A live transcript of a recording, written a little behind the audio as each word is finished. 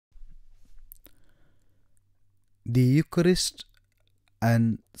the Eucharist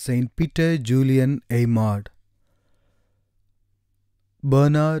and St.Peter Julian Eymard.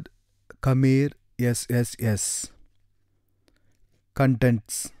 Bernard Kamir SSS.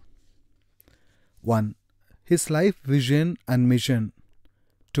 Contents: 1. His life vision and mission.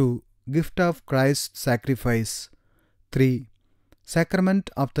 2. Gift of Christ's sacrifice. 3. Sacrament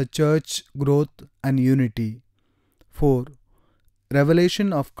of the Church growth and unity. 4.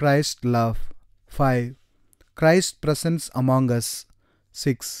 Revelation of Christ's love. 5. Christ's presence among us.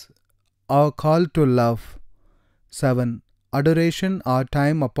 6. Our call to love. 7. Adoration or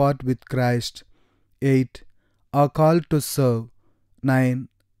time apart with Christ. 8. Our call to serve. 9.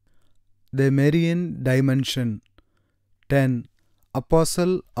 The Marian dimension. 10.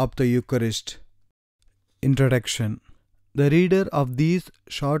 Apostle of the Eucharist. Introduction. The reader of these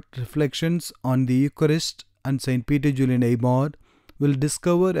short reflections on the Eucharist and St. Peter Julian Eymard will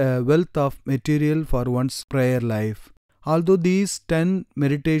discover a wealth of material for one's prayer life. Although these 10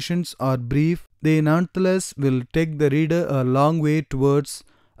 meditations are brief, they nonetheless will take the reader a long way towards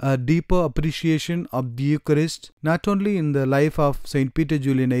a deeper appreciation of the Eucharist, not only in the life of St. Peter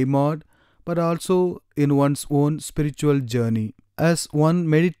Julian Eymard, but also in one's own spiritual journey. As one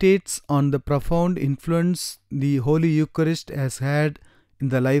meditates on the profound influence the Holy Eucharist has had in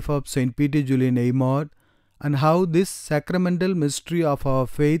the life of St. Peter Julian Eymard, and how this sacramental mystery of our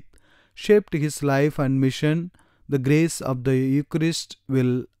faith shaped his life and mission, the grace of the Eucharist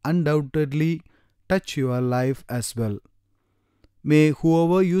will undoubtedly touch your life as well. May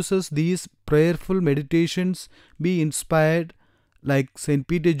whoever uses these prayerful meditations be inspired, like St.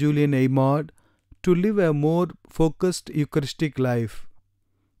 Peter Julian Eymard, to live a more focused Eucharistic life.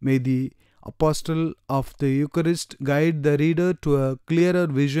 May the Apostle of the Eucharist guide the reader to a clearer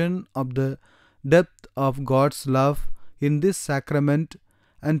vision of the depth of God's love in this sacrament,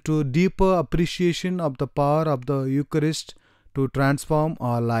 and to deeper appreciation of the power of the Eucharist to transform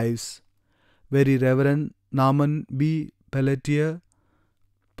our lives. Very Reverend Norman B. Pelletier,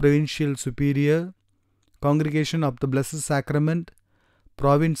 Provincial Superior, Congregation of the Blessed Sacrament,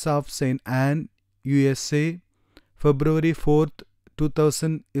 Province of St. Anne, USA, February 4th,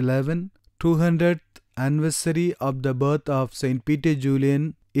 2011, 200th anniversary of the birth of St. Peter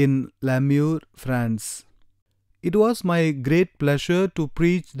Julian in Namur, France. It was my great pleasure to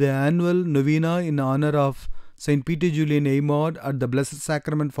preach the annual Novena in honor of St. Peter Julian Eymard at the Blessed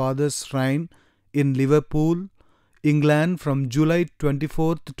Sacrament Father's Shrine in Liverpool, England from July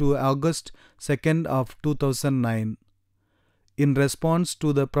 24th to August 2nd of 2009. In response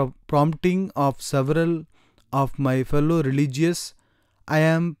to the prompting of several of my fellow religious, I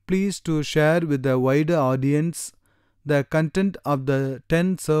am pleased to share with the wider audience the content of the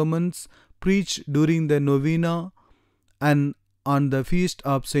 10 sermons preached during the Novena and on the feast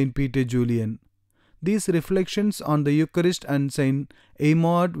of St. Peter Julian. These reflections on the Eucharist and St.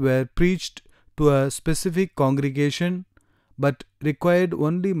 Eymard were preached to a specific congregation, but required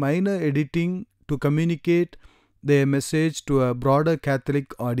only minor editing to communicate their message to a broader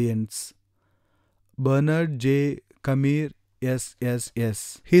Catholic audience. Bernard J. Kamir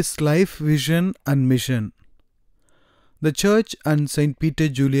SSS. His life vision and mission. The Church and St. Peter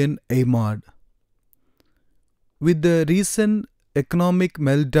Julian Eymard. With the recent economic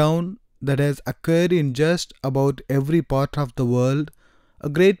meltdown that has occurred in just about every part of the world, a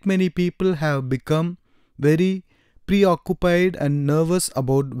great many people have become very preoccupied and nervous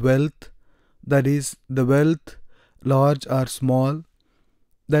about wealth, that is, the wealth, large or small,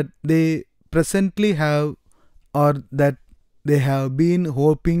 that they presently have or that they have been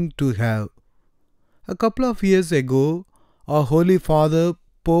hoping to have. A couple of years ago, our Holy Father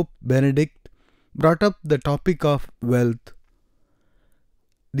Pope Benedict brought up the topic of wealth.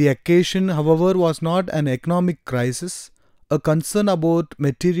 The occasion, however, was not an economic crisis, a concern about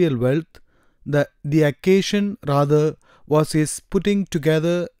material wealth. The occasion rather was his putting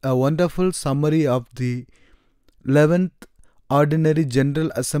together a wonderful summary of the 11th Ordinary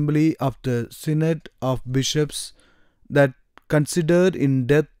General Assembly of the Synod of Bishops that considered in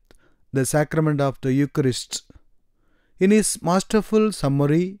depth the sacrament of the Eucharist. In his masterful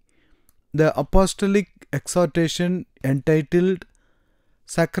summary, the apostolic exhortation entitled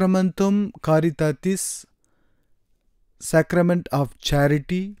Sacramentum Caritatis, Sacrament of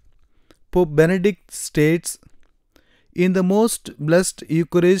Charity, Pope Benedict states, in the most blessed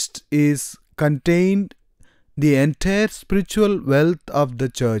Eucharist is contained the entire spiritual wealth of the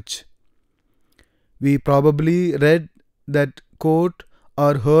Church. We probably read that quote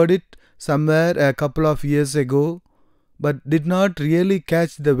or heard it somewhere a couple of years ago, but did not really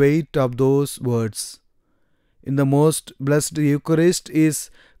catch the weight of those words. In the most blessed Eucharist is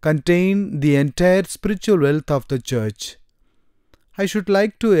contain the entire spiritual wealth of the Church. I should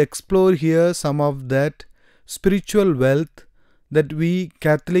like to explore here some of that spiritual wealth that we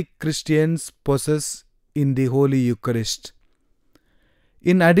Catholic Christians possess in the Holy Eucharist.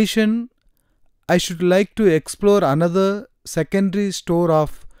 In addition, I should like to explore another secondary store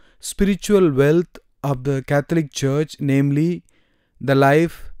of spiritual wealth of the Catholic Church, namely the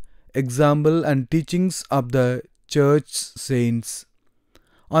life, example and teachings of the Church saints.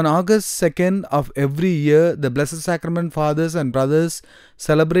 On August 2nd of every year, the Blessed Sacrament Fathers and Brothers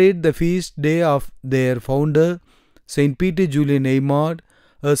celebrate the feast day of their founder, St. Peter Julian Eymard,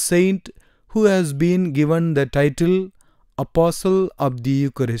 a saint who has been given the title Apostle of the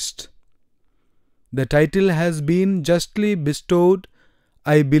Eucharist. The title has been justly bestowed,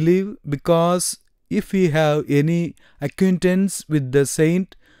 I believe, because if we have any acquaintance with the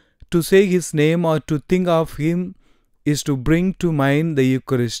saint, to say his name or to think of him is to bring to mind the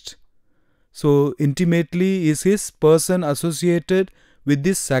Eucharist. So intimately is his person associated with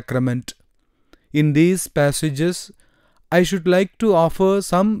this sacrament. In these passages, I should like to offer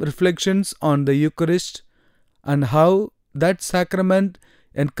some reflections on the Eucharist and how that sacrament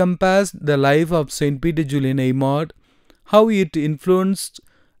encompassed the life of St. Peter Julian Eymard, how it influenced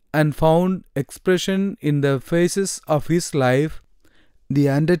and found expression in the phases of his life, the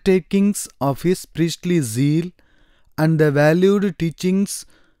undertakings of his priestly zeal, and the valued teachings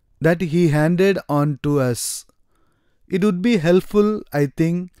that he handed on to us. It would be helpful, I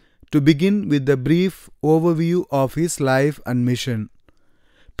think, to begin with a brief overview of his life and mission.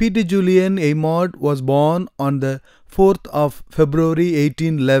 Peter Julian Eymard was born on the 4th of February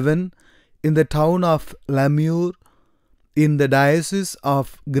 1811 in the town of Lamure in the Diocese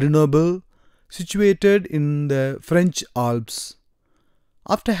of Grenoble, situated in the French Alps.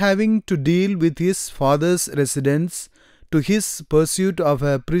 After having to deal with his father's residence to his pursuit of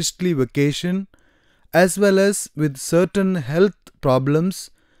a priestly vocation, as well as with certain health problems,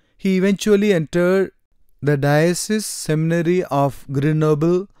 he eventually entered the Diocese Seminary of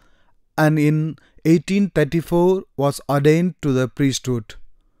Grenoble and in 1834 was ordained to the priesthood.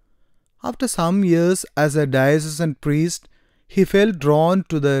 After some years as a diocesan priest, he felt drawn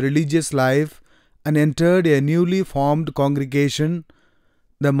to the religious life and entered a newly formed congregation,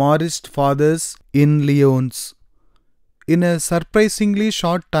 the Marist Fathers in Lyons. In a surprisingly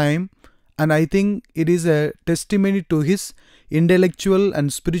short time, and I think it is a testimony to his intellectual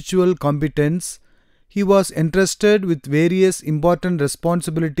and spiritual competence, he was entrusted with various important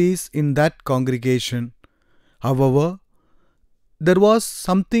responsibilities in that congregation. However, there was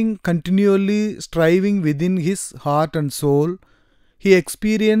something continually striving within his heart and soul. He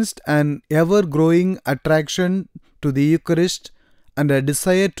experienced an ever-growing attraction to the Eucharist and a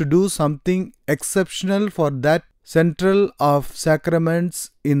desire to do something exceptional for that central of sacraments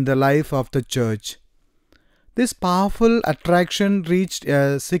in the life of the Church. This powerful attraction reached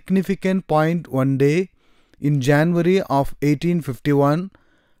a significant point one day in January of 1851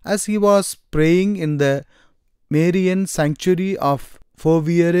 as he was praying in the Marian sanctuary of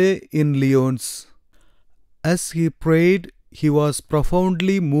Fourviere in Lyons. As he prayed, he was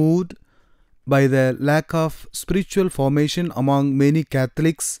profoundly moved by the lack of spiritual formation among many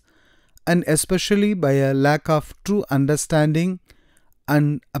Catholics and especially by a lack of true understanding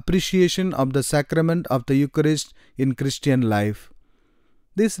and appreciation of the sacrament of the Eucharist in Christian life.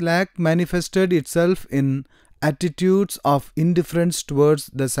 This lack manifested itself in attitudes of indifference towards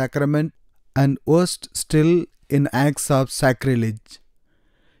the sacrament and worst still in acts of sacrilege.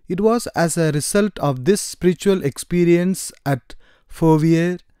 It was as a result of this spiritual experience at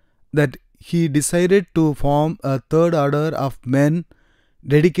Fourviere that he decided to form a third order of men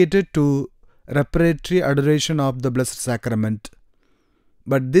dedicated to reparatory adoration of the Blessed Sacrament.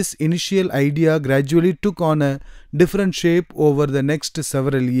 But this initial idea gradually took on a different shape over the next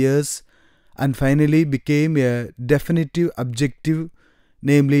several years and finally became a definitive objective,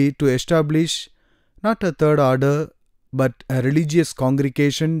 namely to establish not a third order but a religious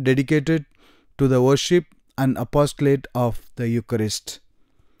congregation dedicated to the worship and apostolate of the Eucharist.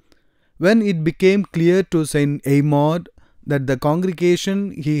 When it became clear to St.Eymard that the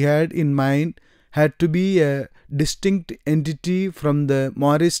congregation he had in mind had to be a distinct entity from the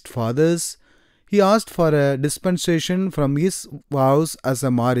Marist Fathers, he asked for a dispensation from his vows as a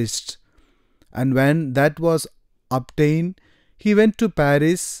Marist. And when that was obtained, he went to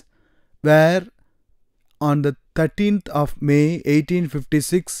Paris, where on the 13th of May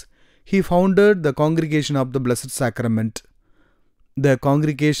 1856, he founded the Congregation of the Blessed Sacrament. The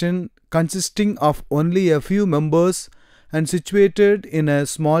congregation, consisting of only a few members and situated in a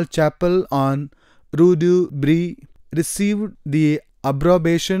small chapel on Rue du Brie, received the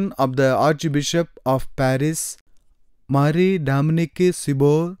approbation of the Archbishop of Paris, Marie Dominique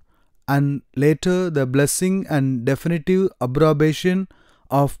Sibor, and later the blessing and definitive approbation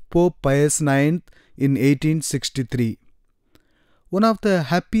of Pope Pius IX in 1863. One of the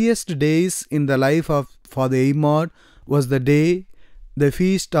happiest days in the life of Father Eymard was the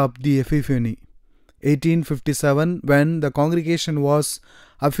feast of the Epiphany, 1857, when the congregation was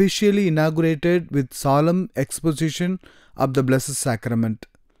officially inaugurated with solemn exposition of the Blessed Sacrament.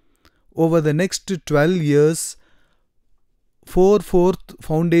 Over the next 12 years, 4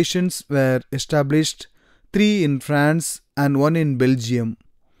 foundations were established, 3 in France and 1 in Belgium.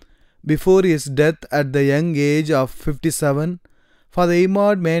 Before his death at the young age of 57, Father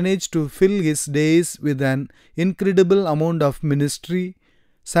Eymard managed to fill his days with an incredible amount of ministry,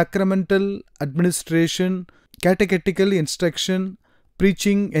 sacramental administration, catechetical instruction,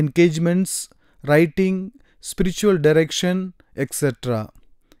 preaching engagements, writing, spiritual direction, etc.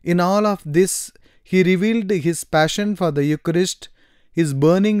 In all of this, he revealed his passion for the Eucharist, his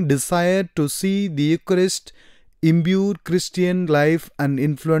burning desire to see the Eucharist imbue Christian life and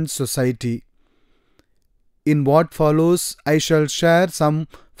influence society. In what follows, I shall share some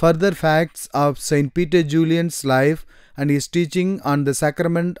further facts of St. Peter Julian's life and his teaching on the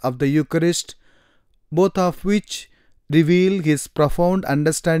sacrament of the Eucharist, both of which reveal his profound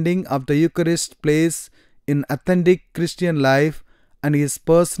understanding of the Eucharist's place in authentic Christian life and his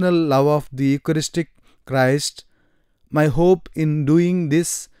personal love of the Eucharistic Christ. My hope in doing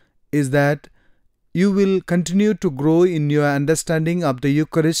this is that you will continue to grow in your understanding of the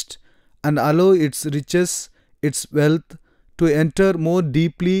Eucharist and allow its riches, its wealth, to enter more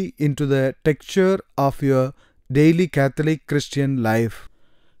deeply into the texture of your daily Catholic Christian life.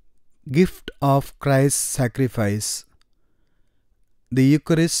 Gift of Christ's sacrifice. The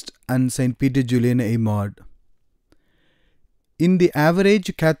Eucharist and St. Peter Julian Eymard. In the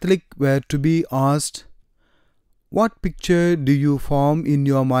average Catholic were to be asked, what picture do you form in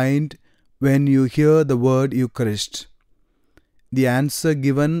your mind when you hear the word Eucharist? The answer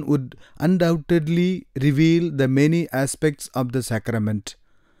given would undoubtedly reveal the many aspects of the sacrament.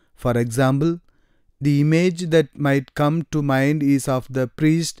 For example, the image that might come to mind is of the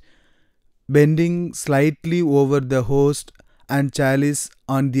priest bending slightly over the host and chalice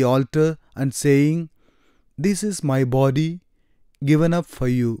on the altar and saying, "This is my body given up for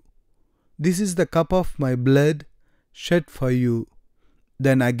you. This is the cup of my blood shed for you."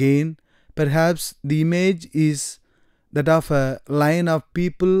 Then again, perhaps the image is that of a line of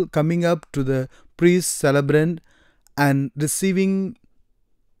people coming up to the priest celebrant and receiving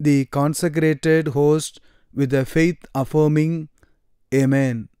the consecrated host with a faith-affirming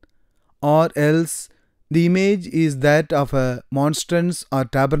Amen. Or else, the image is that of a monstrance or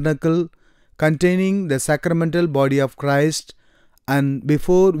tabernacle containing the sacramental body of Christ and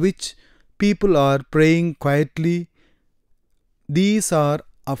before which people are praying quietly. These are,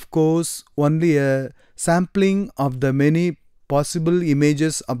 of course, only a sampling of the many possible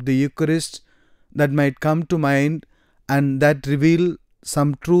images of the Eucharist that might come to mind and that reveal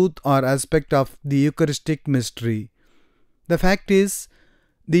some truth or aspect of the Eucharistic mystery. The fact is,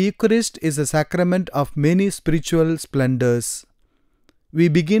 the Eucharist is a sacrament of many spiritual splendors. We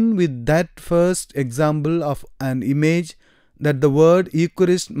begin with that first example of an image that the word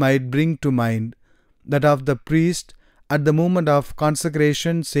Eucharist might bring to mind, that of the priest at the moment of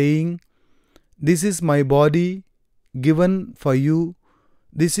consecration saying, "This is my body given for you.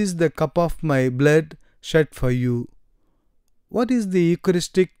 This is the cup of my blood shed for you." What is the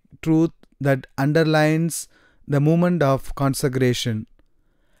Eucharistic truth that underlines the moment of consecration?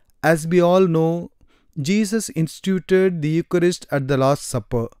 As we all know, Jesus instituted the Eucharist at the Last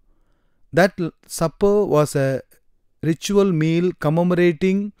Supper. That supper was a ritual meal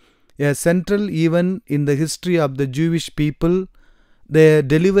commemorating a central event in the history of the Jewish people, their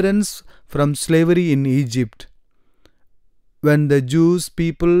deliverance from slavery in Egypt. When the Jewish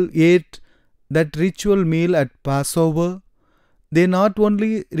people ate that ritual meal at Passover, they not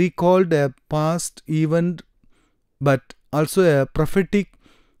only recalled a past event but also a prophetic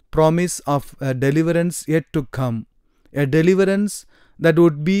promise of a deliverance yet to come, a deliverance that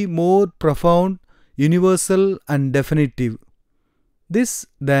would be more profound, universal and definitive. This,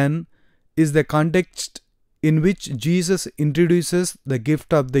 then, is the context in which Jesus introduces the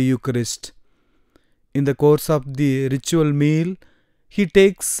gift of the Eucharist. In the course of the ritual meal, he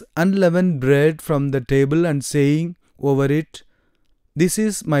takes unleavened bread from the table and saying over it, "This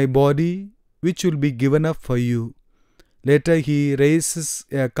is my body which will be given up for you." Later he raises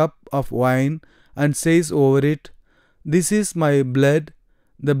a cup of wine and says over it, "This is my blood,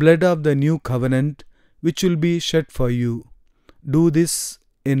 the blood of the new covenant, which will be shed for you." Do this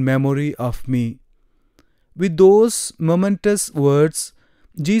in memory of me." With those momentous words,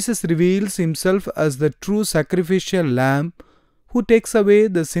 Jesus reveals himself as the true sacrificial lamb who takes away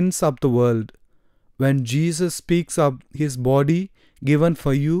the sins of the world. When Jesus speaks of his body given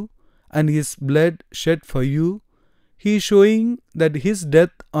for you and his blood shed for you, he is showing that his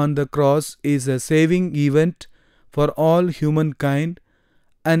death on the cross is a saving event for all humankind,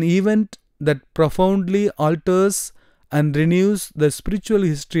 an event that profoundly alters and renews the spiritual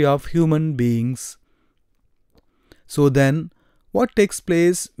history of human beings. So then, what takes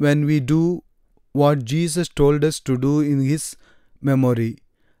place when we do what Jesus told us to do in his memory?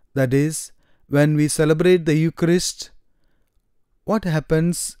 That is, when we celebrate the Eucharist, what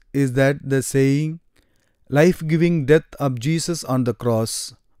happens is that the saying, life-giving death of Jesus on the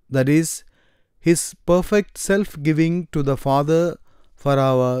cross, that is, his perfect self-giving to the Father for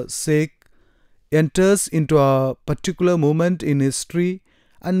our sake, enters into a particular moment in history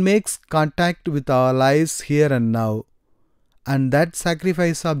and makes contact with our lives here and now. And that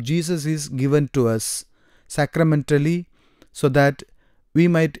sacrifice of Jesus is given to us sacramentally so that we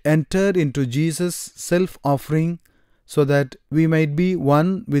might enter into Jesus' self-offering, so that we might be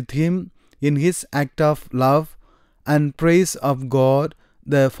one with him in his act of love and praise of God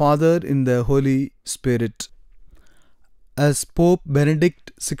the Father in the Holy Spirit. As Pope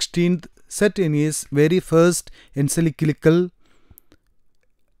Benedict XVI said in his very first encyclical,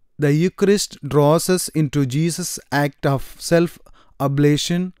 the Eucharist draws us into Jesus' act of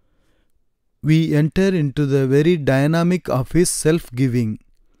self-oblation. We enter into the very dynamic of his self-giving.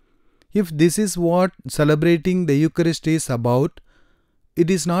 If this is what celebrating the Eucharist is about, it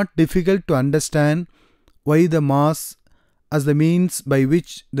is not difficult to understand why the Mass, as the means by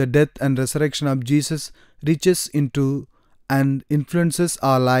which the death and resurrection of Jesus reaches into and influences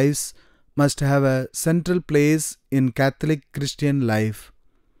our lives, must have a central place in Catholic Christian life.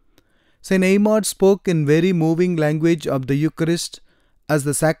 St.Eymard spoke in very moving language of the Eucharist as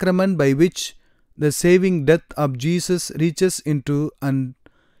the sacrament by which the saving death of Jesus reaches into and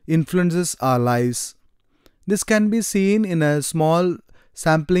influences our lives. This can be seen in a small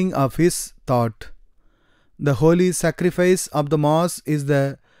sampling of his thought. The holy sacrifice of the Mass is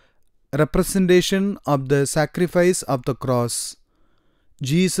the representation of the sacrifice of the cross.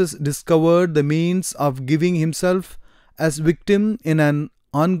 Jesus discovered the means of giving himself as victim in an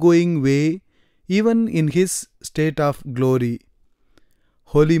ongoing way, even in his state of glory.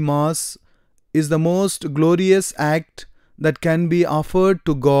 Holy Mass is the most glorious act that can be offered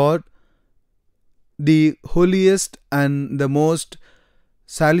to God, the holiest and the most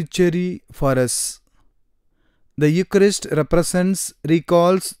salutary for us. The Eucharist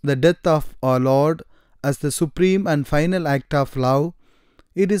recalls the death of our Lord as the supreme and final act of love.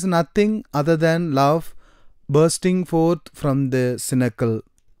 It is nothing other than love bursting forth from the cenacle.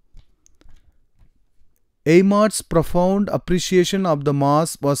 Eymard's profound appreciation of the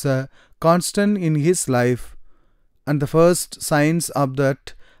Mass was a constant in his life, and the first signs of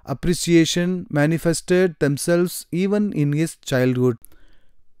that appreciation manifested themselves even in his childhood.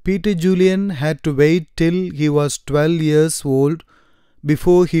 Peter Julian had to wait till he was 12 years old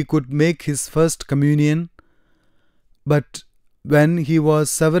before he could make his first communion, but when he was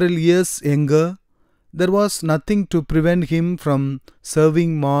several years younger, there was nothing to prevent him from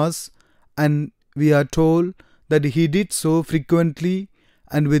serving Mass, and we are told that he did so frequently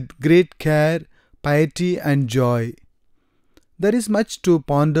and with great care, piety and joy. There is much to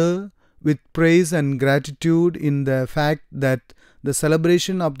ponder with praise and gratitude in the fact that the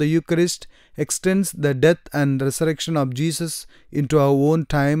celebration of the Eucharist extends the death and resurrection of Jesus into our own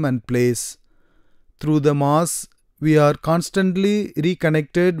time and place. Through the Mass, we are constantly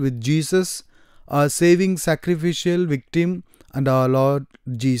reconnected with Jesus, our saving sacrificial victim and our Lord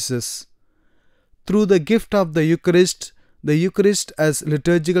Jesus. Through the gift of the Eucharist as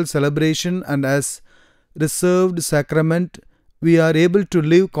liturgical celebration and as reserved sacrament, we are able to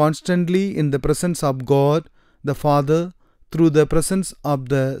live constantly in the presence of God, the Father, through the presence of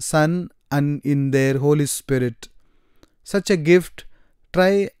the Son and in their Holy Spirit. Such a gift,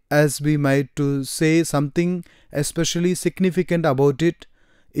 try as we might to say something especially significant about it,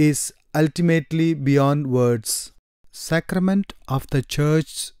 is ultimately beyond words. Sacrament of the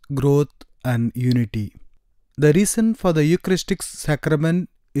Church's growth and unity. The reason for the Eucharistic sacrament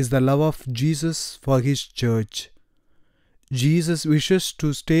is the love of Jesus for his Church. Jesus wishes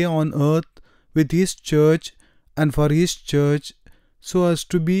to stay on earth with his Church and for his Church so as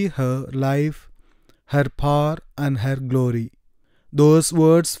to be her life, her power and her glory. Those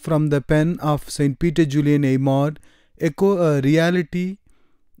words from the pen of St. Peter Julian Eymard echo a reality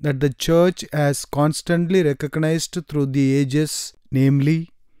that the Church has constantly recognized through the ages,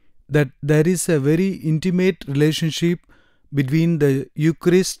 namely, that there is a very intimate relationship between the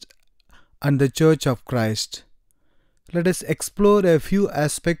Eucharist and the Church of Christ. Let us explore a few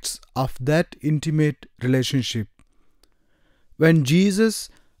aspects of that intimate relationship. When Jesus,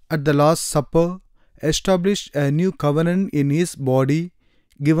 at the Last Supper, established a new covenant in His body,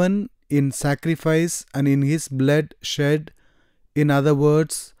 given in sacrifice and in His blood shed, in other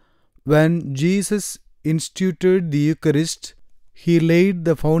words, when Jesus instituted the Eucharist, He laid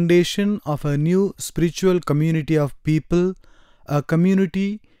the foundation of a new spiritual community of people, a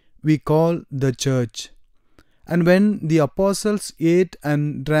community we call the Church. And when the apostles ate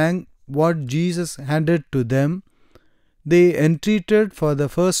and drank what Jesus handed to them, they entreated for the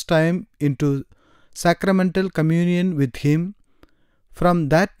first time into sacramental communion with Him. From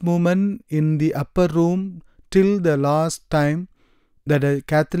that moment in the upper room till the last time that a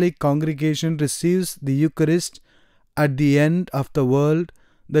Catholic congregation receives the Eucharist at the end of the world,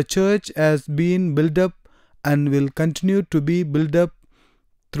 the Church has been built up and will continue to be built up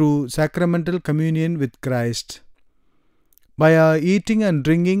through sacramental communion with Christ. By our eating and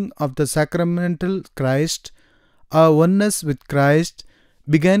drinking of the sacramental Christ, our oneness with Christ,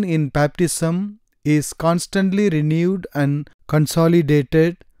 begun in baptism, is constantly renewed and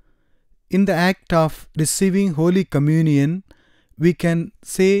consolidated. In the act of receiving Holy Communion, we can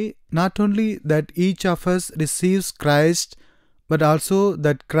say not only that each of us receives Christ, but also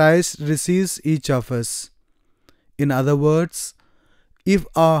that Christ receives each of us. In other words, if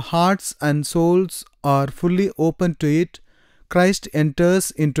our hearts and souls are fully open to it, Christ enters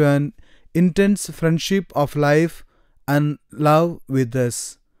into an intense friendship of life and love with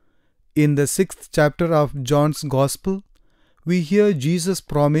us. In the 6th chapter of John's Gospel, we hear Jesus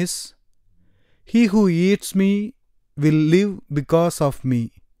promise, "He who eats me will live because of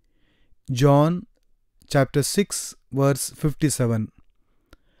me." John chapter 6 verse 57.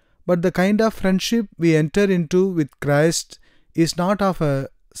 But the kind of friendship we enter into with Christ is not of a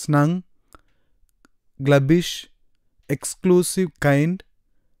snug, glubbish, exclusive kind.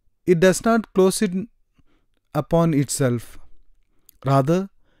 It does not close it upon itself. Rather,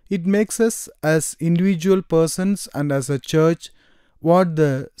 it makes us as individual persons and as a church what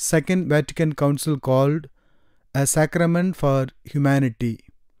the Second Vatican Council called a sacrament for humanity.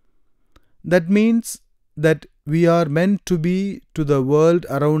 That means that we are meant to be to the world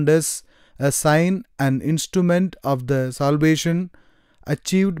around us a sign and instrument of the salvation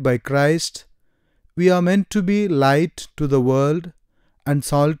achieved by Christ. We are meant to be light to the world and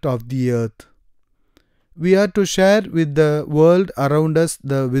salt of the earth. We are to share with the world around us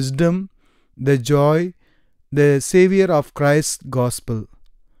the wisdom, the joy, the Savior of Christ's gospel.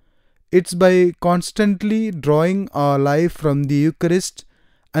 It's by constantly drawing our life from the Eucharist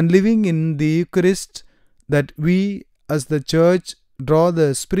and living in the Eucharist that we, as the Church, draw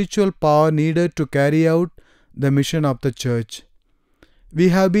the spiritual power needed to carry out the mission of the Church. We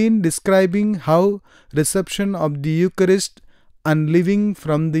have been describing how reception of the Eucharist and living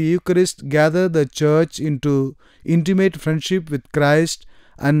from the Eucharist gather the Church into intimate friendship with Christ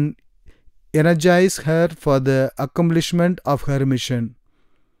and energize her for the accomplishment of her mission.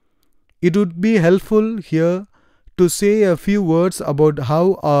 It would be helpful here to say a few words about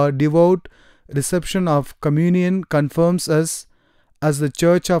how our devout reception of communion confirms us as the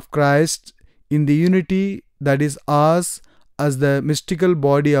Church of Christ in the unity that is ours as the mystical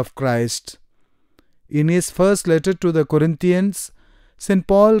body of Christ. In his first letter to the Corinthians, St.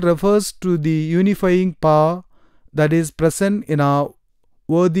 Paul refers to the unifying power that is present in our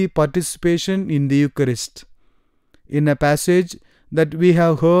worthy participation in the Eucharist. In a passage that we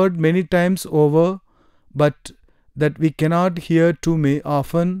have heard many times over, but that we cannot hear too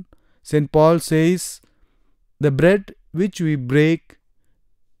often, St. Paul says, "The bread which we break,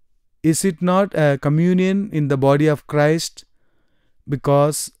 is it not a communion in the body of Christ?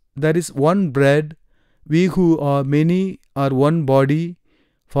 Because there is one bread, we who are many are one body,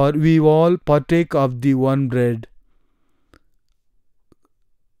 for we all partake of the one bread."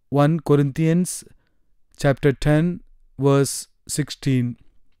 1 Corinthians chapter 10 verse 16.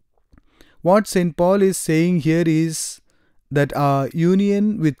 What St. Paul is saying here is that our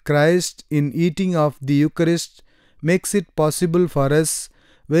union with Christ in eating of the Eucharist makes it possible for us,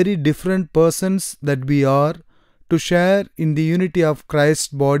 very different persons that we are, to share in the unity of Christ's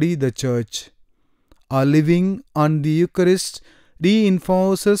body, the Church. Our living on the Eucharist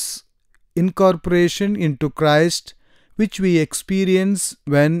reinforces incorporation into Christ, which we experience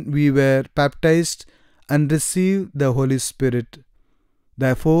when we were baptized and received the Holy Spirit.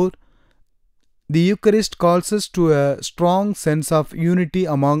 Therefore, The Eucharist calls us to a strong sense of unity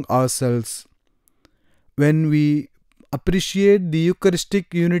among ourselves. When we appreciate the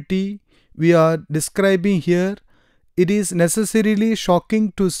Eucharistic unity we are describing here, it is necessarily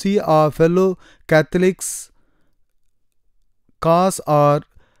shocking to see our fellow Catholics cause or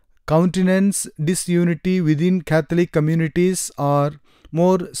countenance disunity within Catholic communities, or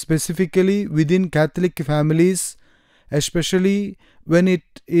more specifically within Catholic families, especially when it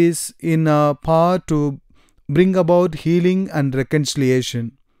is in our power to bring about healing and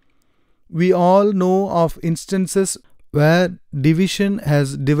reconciliation. We all know of instances where division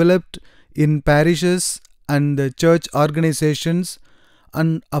has developed in parishes and the church organizations,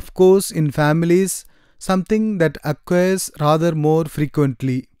 and of course in families, something that occurs rather more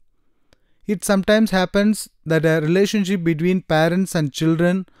frequently. It sometimes happens that a relationship between parents and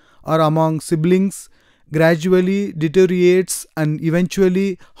children or among siblings gradually deteriorates and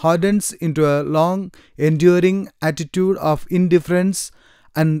eventually hardens into a long enduring attitude of indifference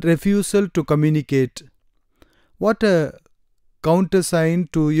and refusal to communicate. What a countersign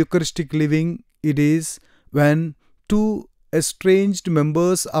to Eucharistic living it is when two estranged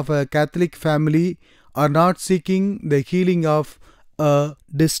members of a Catholic family are not seeking the healing of a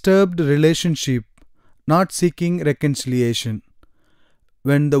disturbed relationship, not seeking reconciliation.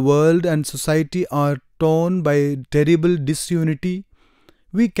 When the world and society are torn by terrible disunity,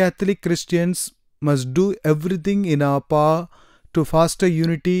 we Catholic Christians must do everything in our power to foster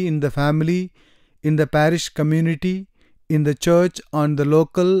unity in the family, in the parish community, in the church on the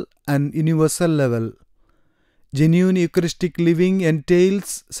local and universal level. Genuine Eucharistic living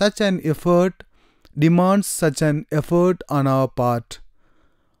entails such an effort, demands such an effort on our part.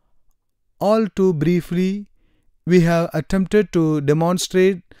 All too briefly, we have attempted to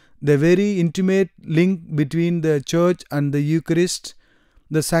demonstrate the very intimate link between the Church and the Eucharist,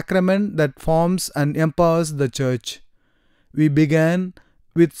 the sacrament that forms and empowers the Church. We began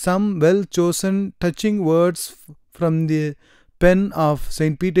with some well-chosen, touching words from the pen of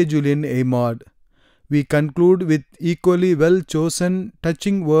St. Julian. We conclude with equally well-chosen,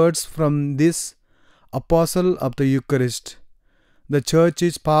 touching words from this Apostle of the Eucharist. The Church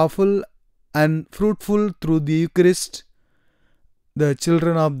is powerful and fruitful through the Eucharist. The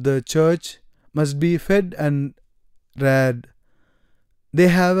children of the Church must be fed and reared. They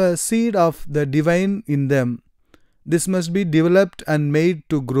have a seed of the divine in them. This must be developed and made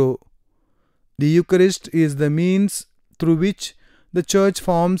to grow. The Eucharist is the means through which the Church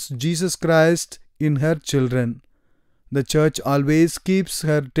forms Jesus Christ in her children. The Church always keeps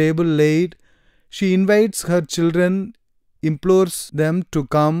her table laid. She invites her children, implores them to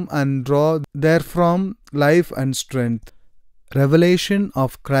come and draw therefrom life and strength. Revelation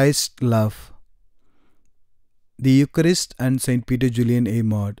of Christ's love. The Eucharist and St. Julian.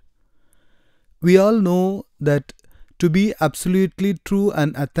 We all know that to be absolutely true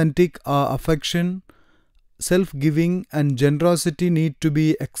and authentic, our affection, self-giving and generosity need to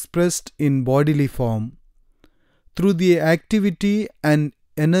be expressed in bodily form. Through the activity and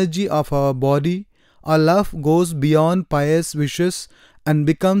energy of our body, our love goes beyond pious wishes and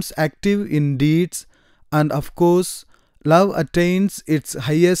becomes active in deeds, and of course, love attains its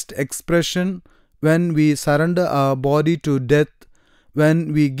highest expression when we surrender our body to death,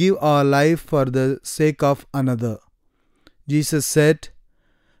 when we give our life for the sake of another. Jesus said,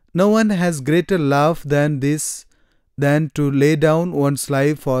 "No one has greater love than this, than to lay down one's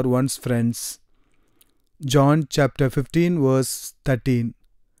life for one's friends." John chapter 15 verse 13.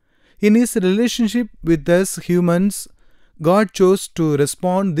 In his relationship with us humans, God chose to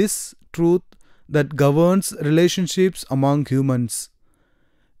respond this truth that governs relationships among humans.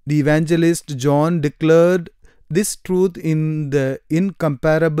 The evangelist John declared this truth in the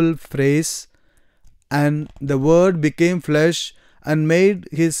incomparable phrase, "And the Word became flesh and made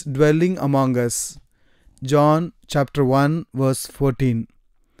his dwelling among us." John chapter 1 verse 14.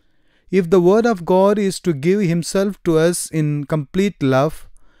 If the Word of God is to give himself to us in complete love,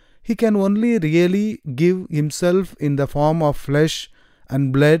 he can only really give himself in the form of flesh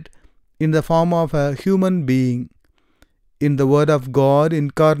and blood, in the form of a human being. In the Word of God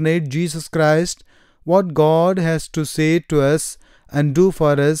incarnate Jesus Christ, what God has to say to us and do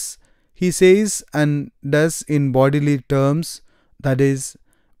for us, he says and does in bodily terms, that is,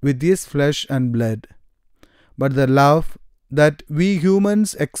 with his flesh and blood. But the love that we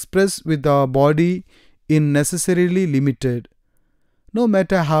humans express with our body is necessarily limited. No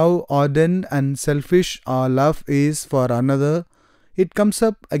matter how ardent and selfish our love is for another, it comes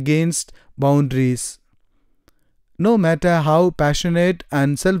up against boundaries. No matter how passionate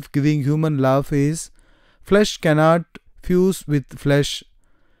and self-giving human love is, flesh cannot fuse with flesh.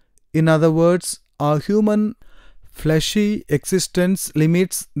 In other words, our human fleshy existence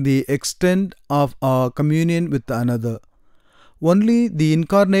limits the extent of our communion with another. Only the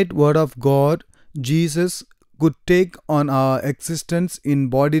incarnate Word of God, Jesus, could take on our existence in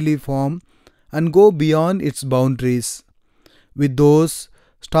bodily form and go beyond its boundaries. With those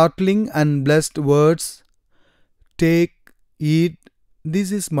startling and blessed words, "Take, eat,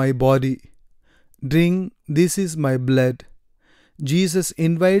 this is my body. Drink, this is my blood." Jesus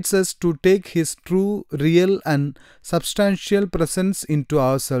invites us to take His true, real and substantial presence into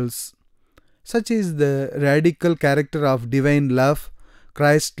ourselves. Such is the radical character of divine love,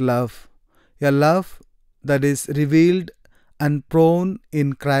 Christ's love, a love that is revealed and prone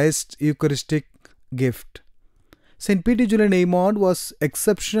in Christ's Eucharistic gift. St. Peter Julian Eymard was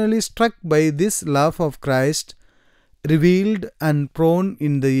exceptionally struck by this love of Christ, revealed and prone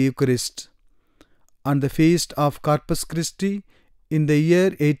in the Eucharist. On the feast of Corpus Christi in the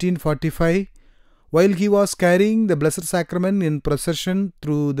year 1845, while he was carrying the Blessed Sacrament in procession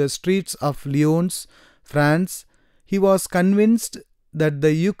through the streets of Lyons, France, he was convinced that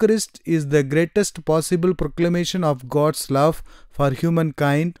the Eucharist is the greatest possible proclamation of God's love for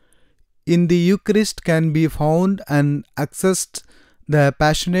humankind. In the Eucharist can be found and accessed the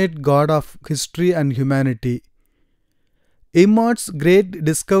passionate God of history and humanity. Eymard's great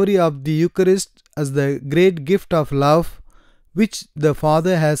discovery of the Eucharist as the great gift of love which the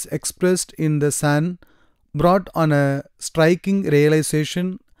Father has expressed in the Son brought on a striking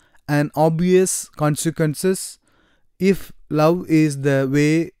realization and obvious consequences. If love is the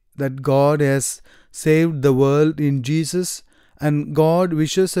way that God has saved the world in Jesus, and God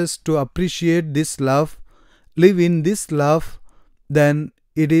wishes us to appreciate this love, live in this love, then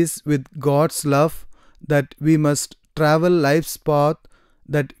it is with God's love that we must travel life's path,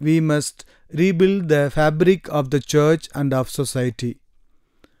 that we must rebuild the fabric of the church and of society.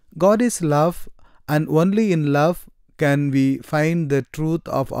 God is love, and only in love can we find the truth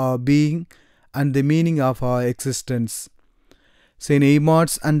of our being and the meaning of our existence.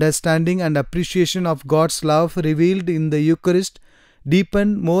 St.Eymard's understanding and appreciation of God's love revealed in the Eucharist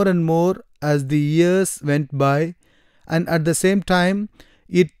deepened more and more as the years went by, and at the same time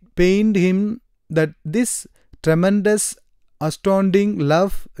it pained him that this tremendous, astounding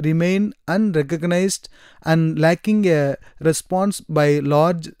love remained unrecognized and lacking a response by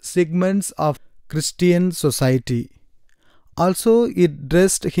large segments of Christian society. Also, it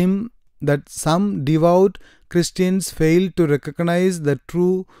distressed him that some devout Christians fail to recognize the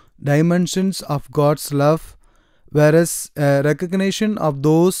true dimensions of God's love, whereas a recognition of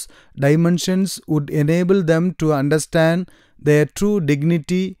those dimensions would enable them to understand their true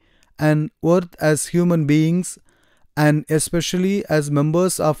dignity and worth as human beings, and especially as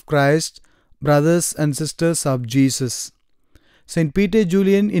members of Christ, brothers and sisters of Jesus. St. Peter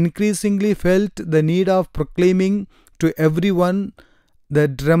Julian increasingly felt the need of proclaiming to everyone the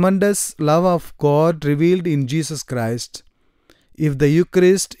tremendous love of God revealed in Jesus Christ. If the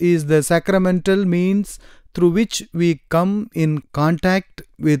Eucharist is the sacramental means through which we come in contact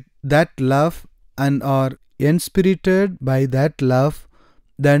with that love and are inspirited by that love,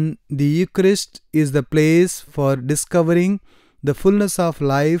 then the Eucharist is the place for discovering the fullness of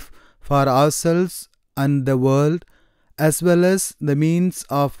life for ourselves and the world, as well as the means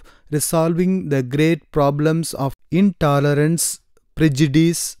of resolving the great problems of intolerance,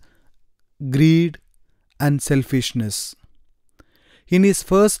 prejudice, greed, and selfishness. In his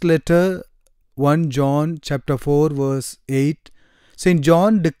first letter, 1 John chapter 4 verse 8, St.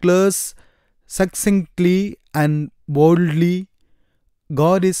 John declares succinctly and boldly,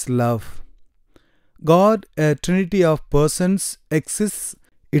 God is love. God, a trinity of persons, exists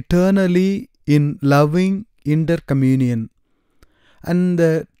eternally in loving intercommunion. And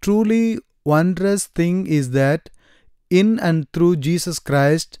the truly wondrous thing is that in and through Jesus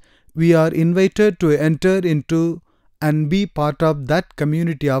Christ, we are invited to enter into and be part of that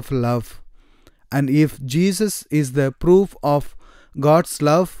community of love. And if Jesus is the proof of God's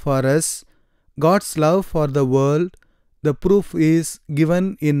love for us, God's love for the world, the proof is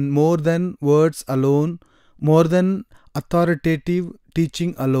given in more than words alone, more than authoritative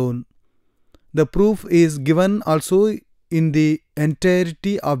teaching alone. The proof is given also in the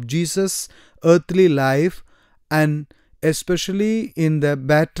entirety of Jesus' earthly life, and especially in the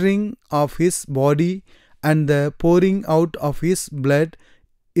battering of his body and the pouring out of his blood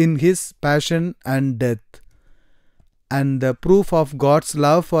in his passion and death. And the proof of God's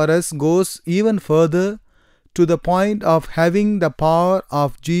love for us goes even further, to the point of having the power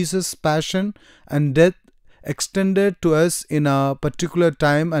of Jesus' passion and death extended to us in a particular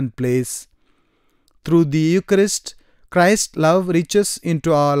time and place. Through the Eucharist, Christ's love reaches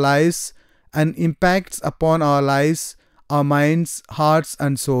into our lives and impacts upon our lives, our minds, hearts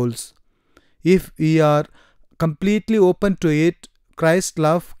and souls. If we are completely open to it, Christ's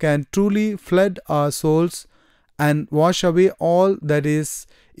love can truly flood our souls and wash away all that is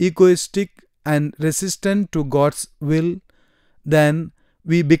egoistic and resistant to God's will. Then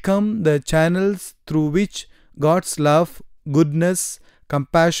we become the channels through which God's love, goodness,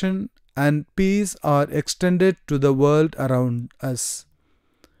 compassion and peace are extended to the world around us.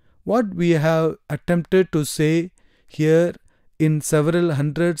 What we have attempted to say here in several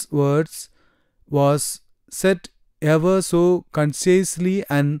hundred words was said ever so concisely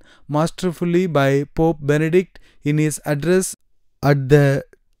and masterfully by Pope Benedict in his address at the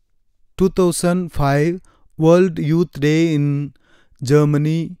 2005 World Youth Day in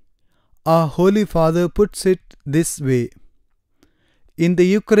Germany. Our Holy Father puts it this way: in the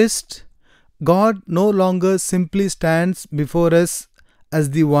Eucharist, God no longer simply stands before us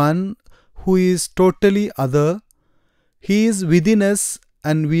as the one who is totally other. He is within us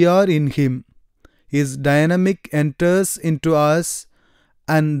and we are in Him. His dynamic enters into us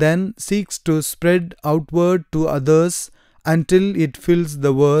and then seeks to spread outward to others until it fills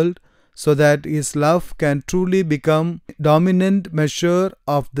the world, so that His love can truly become dominant measure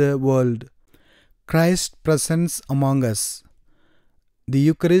of the world. Christ's presence among us. The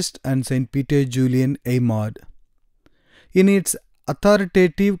Eucharist and St.Peter Julian Eymard. In its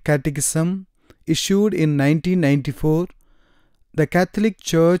authoritative catechism issued in 1994, the Catholic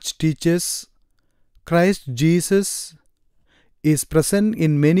Church teaches Christ Jesus is present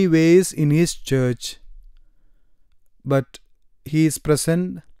in many ways in His Church, but He is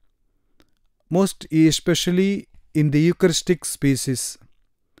present most especially in the Eucharistic species.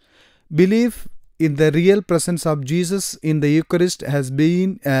 Belief in the real presence of Jesus in the Eucharist has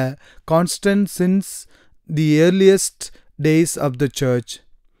been a constant since the earliest days of the Church.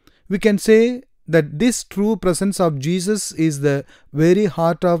 We can say that this true presence of Jesus is the very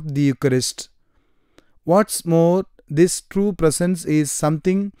heart of the Eucharist. What's more, this true presence is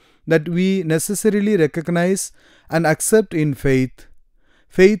something that we necessarily recognize and accept in faith.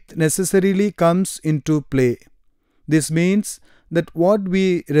 Faith necessarily comes into play. This means that what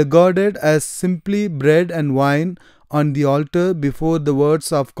we regarded as simply bread and wine on the altar before the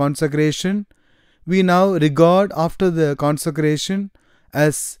words of consecration, we now regard after the consecration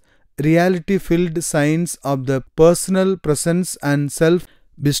as reality-filled signs of the personal presence and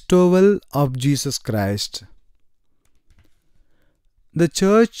self-bestowal of Jesus Christ. The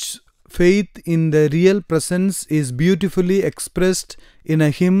Church faith in the real presence is beautifully expressed in a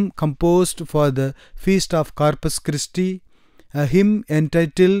hymn composed for the feast of Corpus Christi, a hymn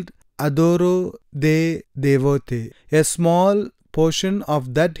entitled Adoro de Devote. A small portion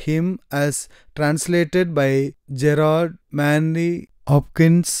of that hymn, as translated by Gerard Manley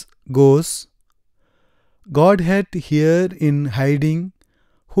Hopkins, goes: Godhead here in hiding,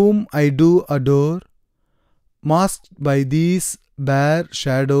 whom I do adore, masked by these bare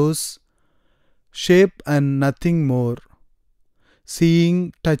shadows, shape and nothing more.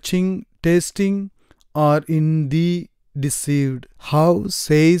 Seeing, touching, tasting, are in thee deceived. How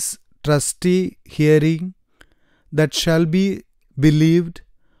says trusty hearing, that shall be believed?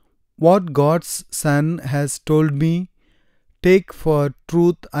 What God's Son has told me, take for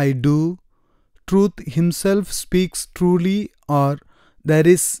truth I do. Truth Himself speaks truly, or there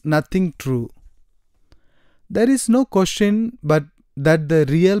is nothing true. There is no question but that the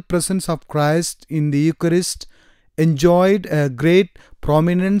real presence of Christ in the Eucharist enjoyed a great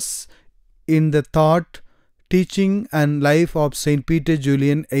prominence in the thought, teaching and life of St. Peter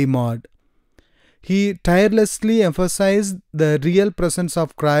Julian Eymard. He tirelessly emphasized the real presence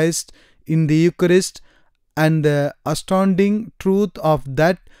of Christ in the Eucharist and the astounding truth of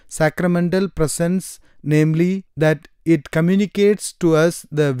that sacramental presence, namely that it communicates to us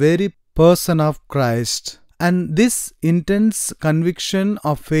the very person of Christ. And this intense conviction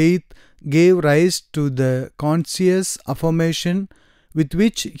of faith gave rise to the conscious affirmation with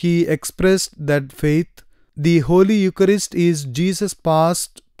which he expressed that faith. The Holy Eucharist is Jesus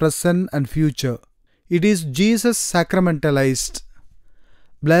past, present and future. It is Jesus sacramentalized.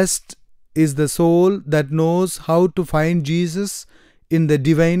 Blessed is the soul that knows how to find Jesus in the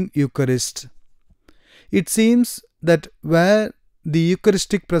divine Eucharist. It seems that where the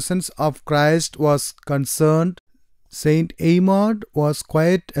Eucharistic presence of Christ was concerned, St.Eymard was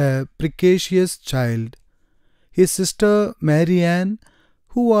quite a precocious child. His sister Marianne,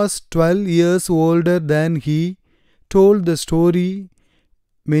 who was 12 years older than he, told the story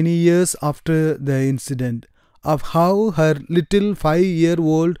many years after the incident of how her little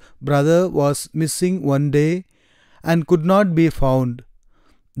 5-year-old brother was missing one day, and could not be found.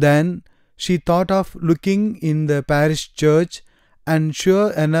 Then she thought of looking in the parish church, and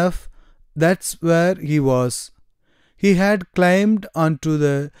sure enough, that's where he was. He had climbed onto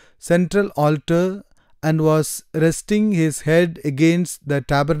the central altar and was resting his head against the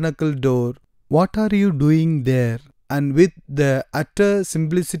tabernacle door. "What are you doing there?" And with the utter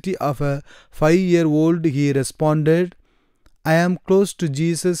simplicity of a 5-year-old, he responded, "I am close to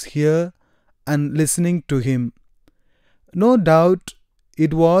Jesus here and listening to him." No doubt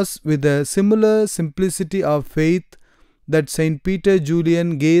it was with a similar simplicity of faith that St. Peter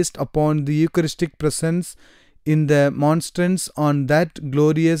Julian gazed upon the Eucharistic presence in the monstrance on that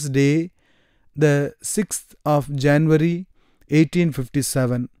glorious day, the 6th of January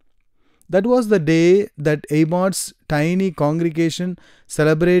 1857. That was the day that St.Eymard's tiny congregation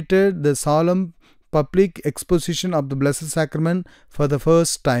celebrated the solemn public exposition of the Blessed Sacrament for the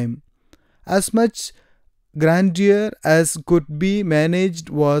first time. As much grandeur as could be managed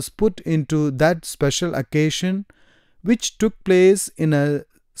was put into that special occasion, which took place in a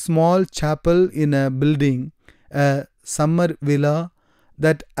small chapel in a building, a summer villa,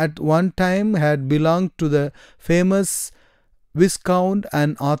 that at one time had belonged to the famous Viscount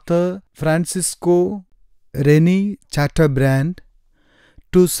and author Francisco Rene Chatterbrand.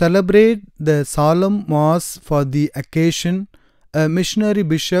 To celebrate the solemn mass for the occasion, a missionary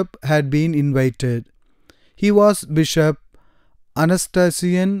bishop had been invited. He was Bishop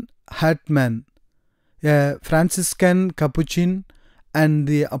Anastasian Hartman, a Franciscan Capuchin and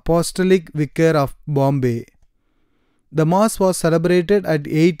the Apostolic Vicar of Bombay. The Mass was celebrated at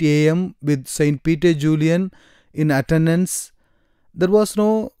 8 a.m. with St. Peter Julian in attendance. There was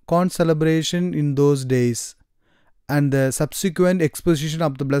no concelebration in those days, and the subsequent exposition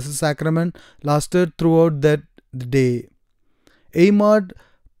of the Blessed Sacrament lasted throughout that day. St.Eymard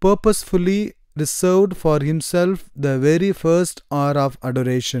purposefully reserved for himself the very first hour of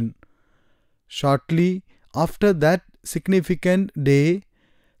adoration. Shortly after that significant day,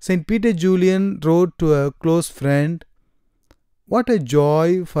 St. Peter Julian wrote to a close friend, "What a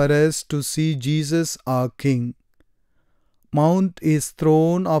joy for us to see Jesus our King. Mount his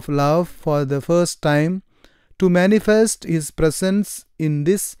throne of love for the first time to manifest his presence in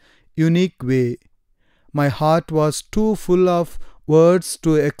this unique way. My heart was too full of words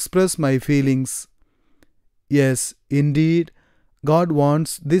to express my feelings." Yes, indeed, God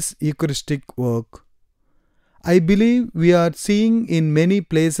wants this Eucharistic work. I believe we are seeing in many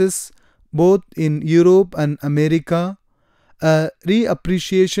places, both in Europe and America, a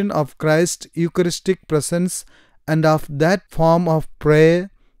reappreciation of Christ's Eucharistic presence and of that form of prayer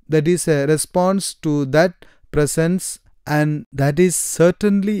that is a response to that presence, and that is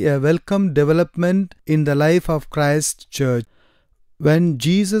certainly a welcome development in the life of Christ's Church. When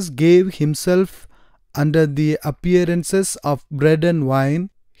Jesus gave himself under the appearances of bread and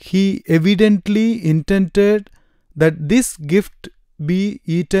wine, he evidently intended that this gift be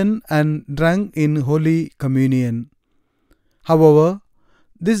eaten and drunk in Holy Communion. However,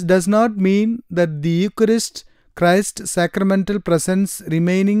 this does not mean that the Eucharist, Christ's sacramental presence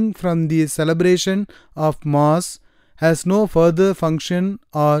remaining from the celebration of Mass, has no further function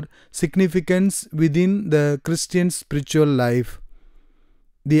or significance within the Christian spiritual life.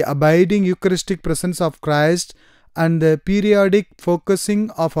 The abiding Eucharistic presence of Christ and the periodic focusing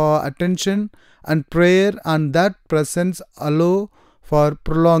of our attention and prayer on that presence allow for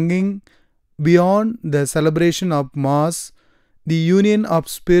prolonging beyond the celebration of Mass the union of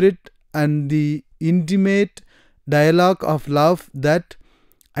spirit and the intimate dialogue of love that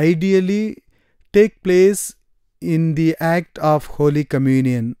ideally take place in the act of Holy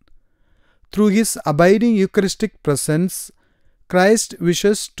Communion. Through his abiding Eucharistic presence, Christ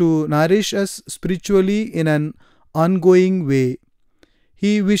wishes to nourish us spiritually in an ongoing way.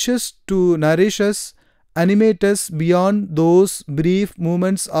 He wishes to nourish us, animate us beyond those brief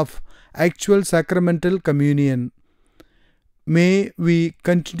moments of actual sacramental communion. May we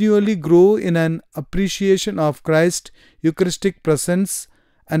continually grow in an appreciation of Christ's Eucharistic presence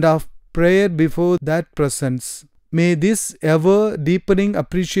and of prayer before that presence. May this ever deepening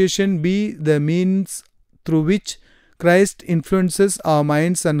appreciation be the means through which Christ influences our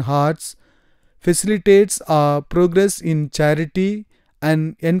minds and hearts, facilitates our progress in charity,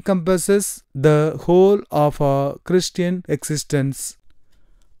 and encompasses the whole of our Christian existence.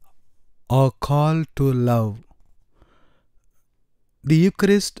 Our call to love. The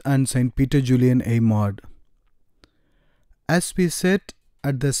Eucharist and St. Peter Julian St.Eymard. As we said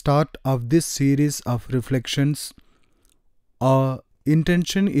at the start of this series of reflections, our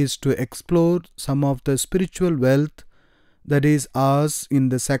intention is to explore some of the spiritual wealth that is ours in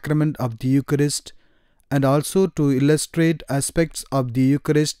the sacrament of the Eucharist and also to illustrate aspects of the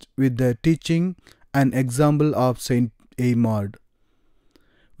Eucharist with the teaching and example of St.Eymard.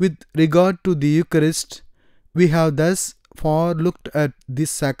 With regard to the Eucharist, we have thus far looked at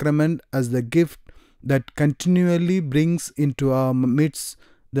this sacrament as the gift that continually brings into our midst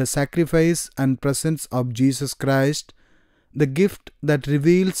the sacrifice and presence of Jesus Christ, the gift that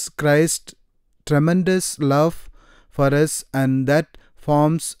reveals Christ's tremendous love for us and that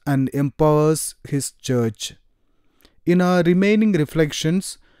forms and empowers His Church. In our remaining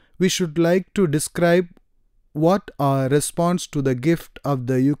reflections, we should like to describe what our response to the gift of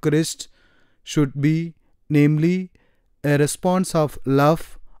the Eucharist should be, namely, a response of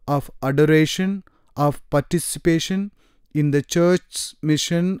love, of adoration, of participation in the Church's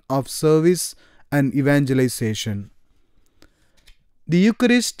mission of service and evangelization. The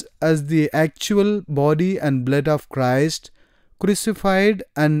Eucharist as the actual body and blood of Christ, crucified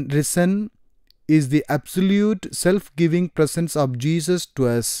and risen, is the absolute self-giving presence of Jesus to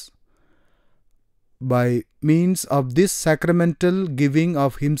us. By means of this sacramental giving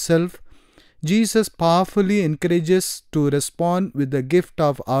of Himself, Jesus powerfully encourages us to respond with the gift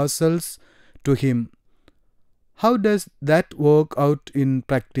of ourselves to Him. How does that work out in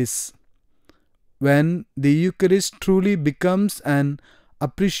practice? When the Eucharist truly becomes an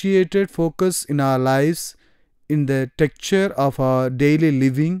appreciated focus in our lives, in the texture of our daily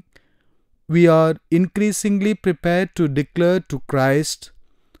living, we are increasingly prepared to declare to Christ,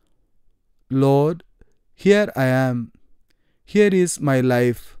 "Lord, here I am. Here is my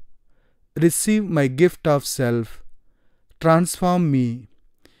life. Receive my gift of self. Transform me.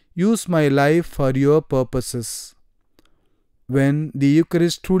 Use my life for your purposes." When the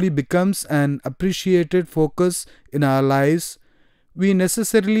Eucharist truly becomes an appreciated focus in our lives, we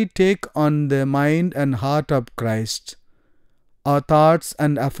necessarily take on the mind and heart of Christ. Our thoughts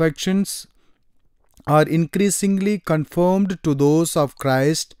and affections are increasingly conformed to those of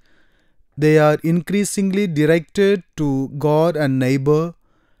Christ. They are increasingly directed to God and neighbor,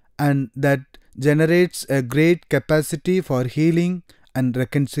 and that generates a great capacity for healing and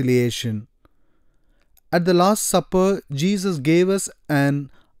reconciliation. At the Last Supper, Jesus gave us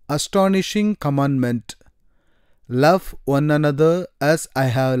an astonishing commandment: "Love one another as I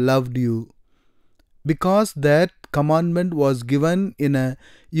have loved you." Because that commandment was given in a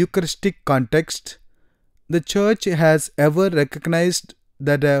Eucharistic context, the Church has ever recognized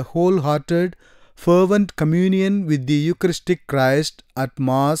that a wholehearted, fervent communion with the Eucharistic Christ at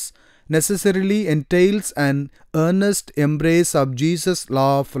Mass necessarily entails an earnest embrace of Jesus'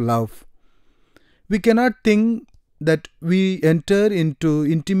 law of love. We cannot think that we enter into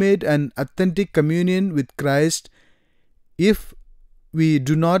intimate and authentic communion with Christ if we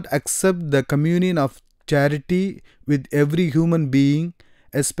do not accept the communion of charity with every human being,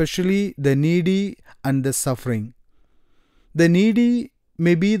 especially the needy and the suffering. The needy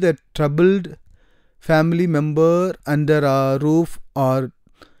may be the troubled family member under our roof or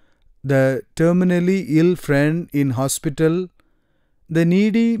the terminally ill friend in hospital. The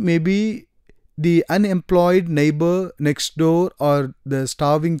needy may be the unemployed neighbor next door or the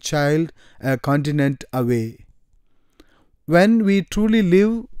starving child a continent away. When we truly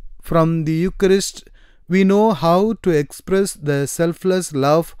live from the Eucharist, we know how to express the selfless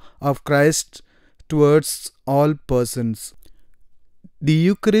love of Christ towards all persons. The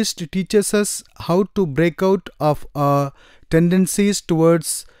Eucharist teaches us how to break out of our tendencies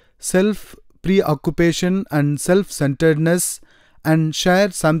towards self-preoccupation and self-centeredness and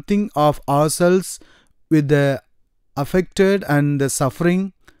share something of ourselves with the afflicted and the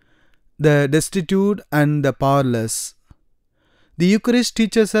suffering, the destitute and the powerless. The Eucharist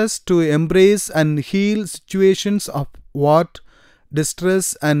teaches us to embrace and heal situations of want,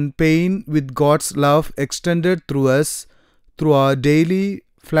 distress and pain with God's love extended through us, through our daily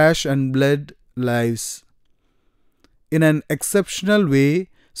flesh and blood lives. In an exceptional way,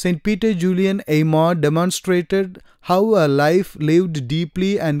 St. Peter Julian Eymard demonstrated how a life lived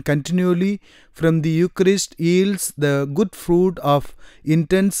deeply and continually from the Eucharist yields the good fruit of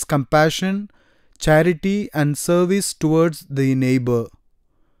intense compassion, charity and service towards the neighbor.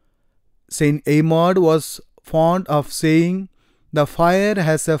 St. Eymard was fond of saying, "The fire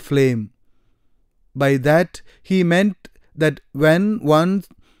has a flame." By that he meant that when one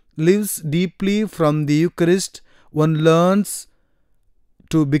lives deeply from the Eucharist, one learns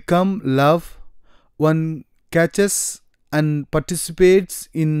to become love, one catches and participates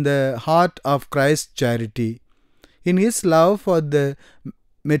in the heart of Christ's charity. In his love for the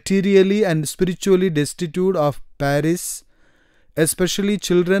materially and spiritually destitute of Paris, especially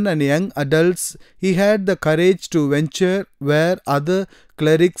children and young adults, he had the courage to venture where other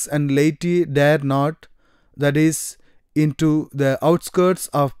clerics and laity dare not, that is, into the outskirts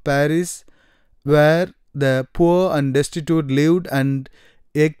of Paris, where the poor and destitute lived and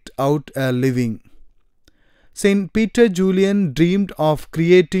eked out a living. St. Peter Julian dreamed of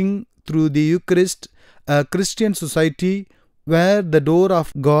creating through the Eucharist a Christian society where the door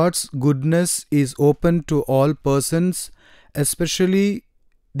of God's goodness is open to all persons, especially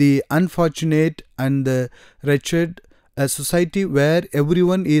the unfortunate and the wretched, a society where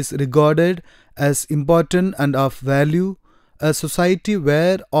everyone is regarded as important and of value, a society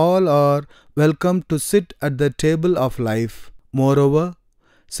where all are welcome to sit at the table of life. Moreover,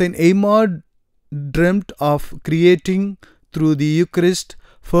 St.Eymard dreamt of creating through the Eucharist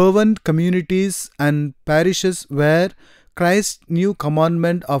fervent communities and parishes where Christ's new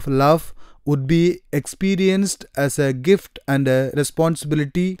commandment of love would be experienced as a gift and a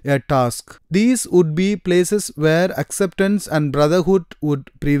responsibility, a task. These would be places where acceptance and brotherhood would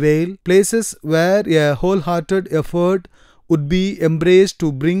prevail, places where a wholehearted effort would be embraced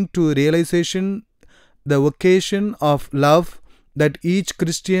to bring to realization the vocation of love that each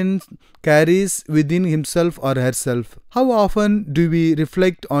Christian carries within himself or herself. How often do we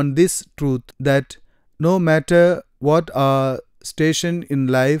reflect on this truth that no matter what our station in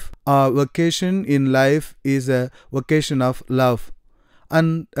life, our vocation in life is a vocation of love,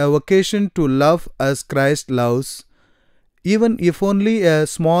 and a vocation to love as Christ loves. Even if only a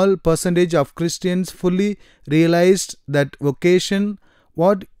small percentage of Christians fully realized that vocation,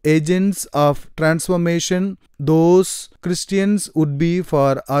 what agents of transformation those Christians would be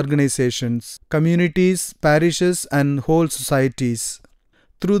for organizations, communities, parishes, and whole societies.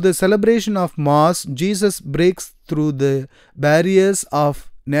 Through the celebration of Mass, Jesus breaks through the barriers of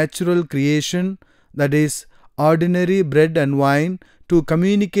natural creation, that is, ordinary bread and wine, to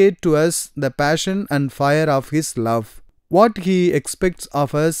communicate to us the passion and fire of His love. What He expects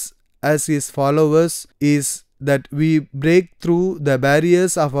of us as His followers is that we break through the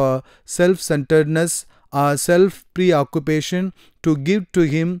barriers of our self-centeredness, our self-preoccupation, to give to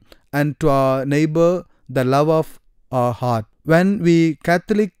Him and to our neighbor the love of our heart. When we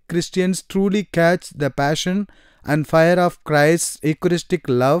Catholic Christians truly catch the passion and fire of Christ's Eucharistic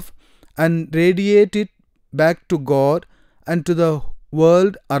love and radiate it back to God and to the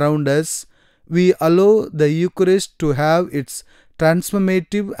world around us, we allow the Eucharist to have its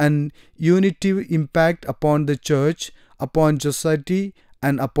transformative and unitive impact upon the Church, upon society,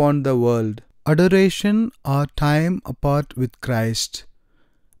 and upon the world. Adoration or time apart with Christ.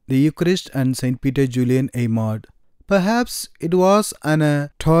 The Eucharist and St. Peter Julian Eymard. Perhaps it was on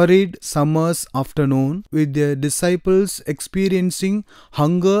a torrid summer's afternoon, with the disciples experiencing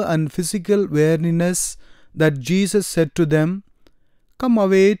hunger and physical weariness, that Jesus said to them, "Come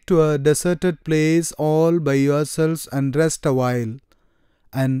away to a deserted place all by yourselves and rest a while."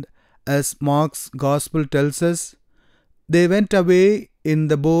 And as Mark's Gospel tells us, they went away in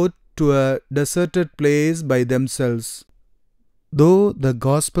the boat to a deserted place by themselves. Though the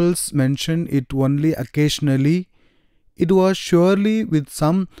Gospels mention it only occasionally, it was surely with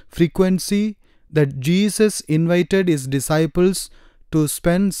some frequency that Jesus invited His disciples to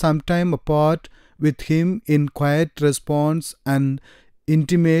spend some time apart with Him in quiet response and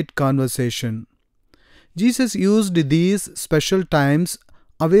intimate conversation. Jesus used these special times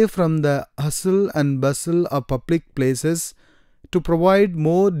away from the hustle and bustle of public places to provide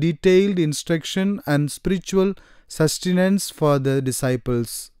more detailed instruction and spiritual sustenance for the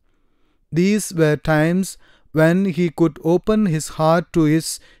disciples. These were times when He could open His heart to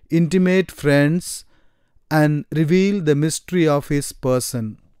His intimate friends and reveal the mystery of His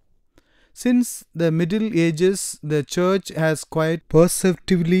person. Since the Middle Ages, the Church has quite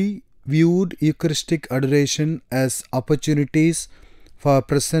perceptively viewed Eucharistic adoration as opportunities for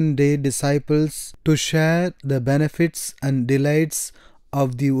present-day disciples to share the benefits and delights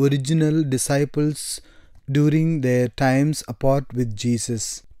of the original disciples during their times apart with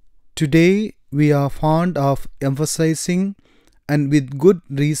Jesus. Today, we are fond of emphasizing, and with good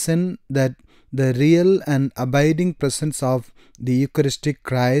reason, that the real and abiding presence of the Eucharistic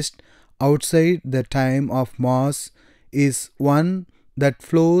Christ outside the time of Mass is one that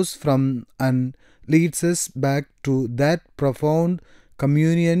flows from and leads us back to that profound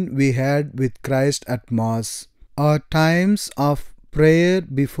communion we had with Christ at Mass. Our times of prayer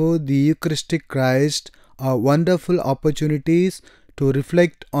before the Eucharistic Christ are wonderful opportunities to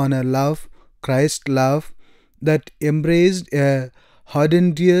reflect on a love, Christ's love, that embraced a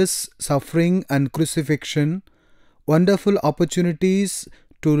horrendous suffering and crucifixion, wonderful opportunities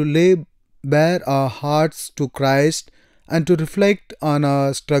to lay bare our hearts to Christ and to reflect on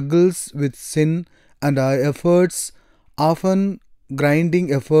our struggles with sin and our efforts, often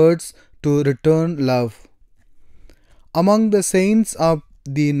grinding efforts, to return love. Among the saints of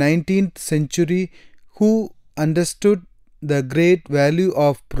the 19th century who understood the great value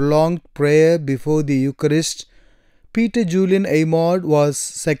of prolonged prayer before the Eucharist, Peter Julian Eymard was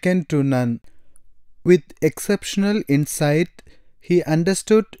second to none. With exceptional insight, he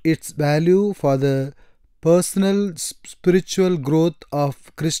understood its value for the personal spiritual growth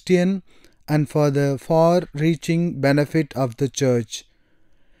of Christian and for the far-reaching benefit of the Church.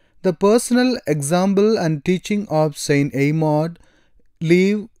 The personal example and teaching of St.Eymard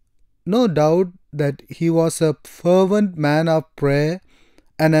leave no doubt that he was a fervent man of prayer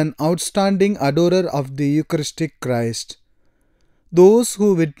and an outstanding adorer of the Eucharistic Christ. Those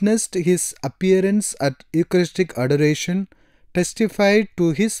who witnessed his appearance at Eucharistic adoration testified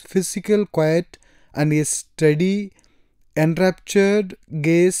to his physical quiet and his steady, enraptured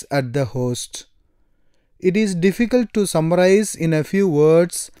gaze at the host. It is difficult to summarize in a few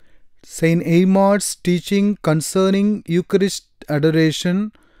words St.Eymard's teaching concerning Eucharist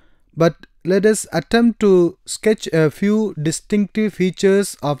adoration, but let us attempt to sketch a few distinctive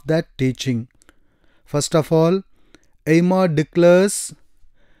features of that teaching. First of all, Eymard declares,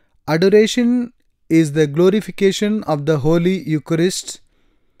 adoration is the glorification of the Holy Eucharist.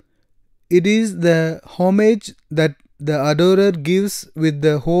 It is the homage that the adorer gives with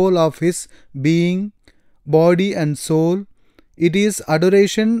the whole of his being, body and soul. It is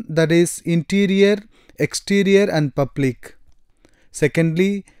adoration that is interior, exterior and public.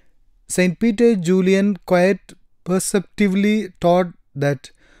 Secondly, St. Peter Julian quite perceptively taught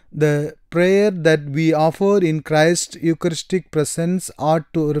that the prayer that we offer in Christ's Eucharistic presence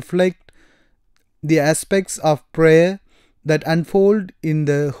ought to reflect the aspects of prayer that unfold in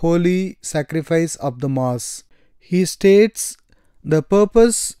the holy sacrifice of the Mass. He states the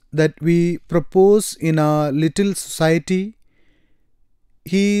purpose that we propose in our little society.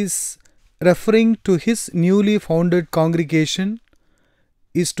 He is referring to his newly founded congregation,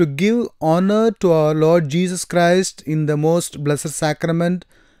 is to give honor to our Lord Jesus Christ in the most blessed sacrament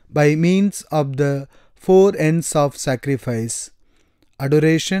by means of the four ends of sacrifice: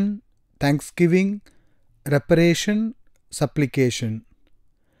 adoration, thanksgiving, reparation, supplication.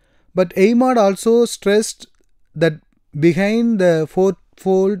 But Eymard also stressed that behind the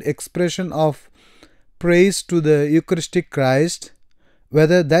fourfold expression of praise to the Eucharistic Christ,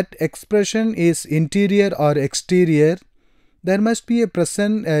 whether that expression is interior or exterior, there must be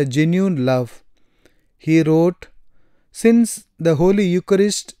a genuine love. He wrote, since the Holy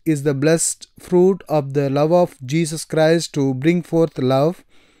Eucharist is the blessed fruit of the love of Jesus Christ to bring forth love,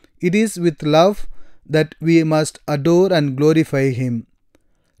 it is with love that we must adore and glorify Him.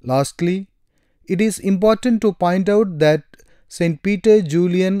 Lastly, it is important to point out that St. Peter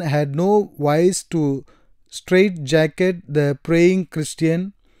Julian had no wish to straitjacket the praying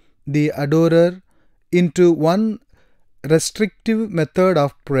Christian, the adorer, into one restrictive method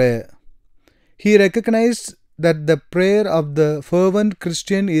of prayer. He recognized that the prayer of the fervent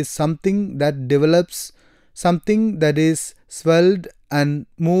Christian is something that develops, something that is swelled and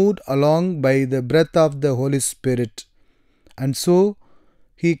moved along by the breath of the Holy Spirit. And so,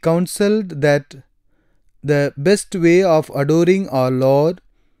 he counseled that the best way of adoring our Lord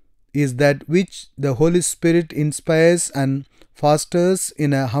is that which the Holy Spirit inspires and fosters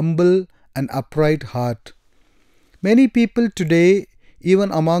in a humble and upright heart. Many people today,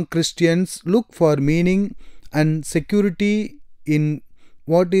 even among Christians, look for meaning and security in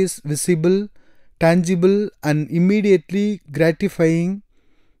what is visible, tangible and immediately gratifying.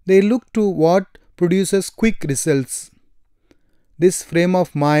 They look to what produces quick results. This frame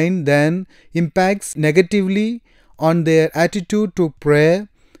of mind then impacts negatively on their attitude to prayer,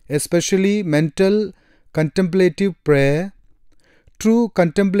 especially mental contemplative prayer. True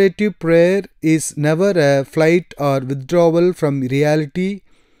contemplative prayer is never a flight or withdrawal from reality,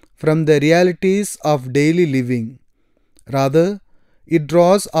 from the realities of daily living. Rather, it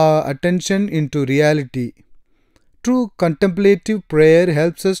draws our attention into reality. True contemplative prayer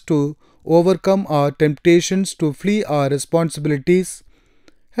helps us to overcome our temptations to flee our responsibilities,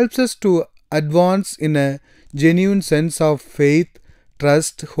 helps us to advance in a genuine sense of faith,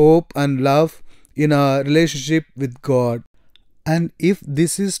 trust, hope and love in our relationship with God. And if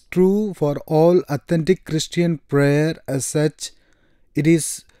this is true for all authentic Christian prayer as such, it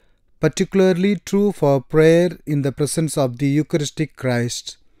is particularly true for prayer in the presence of the Eucharistic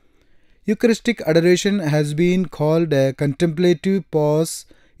Christ. Eucharistic adoration has been called a contemplative pause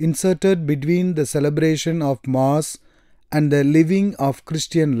inserted between the celebration of Mass and the living of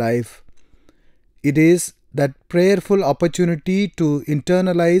Christian life. It is that prayerful opportunity to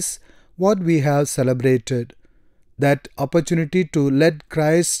internalize what we have celebrated, that opportunity to let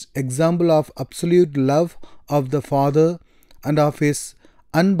Christ's example of absolute love of the Father and of His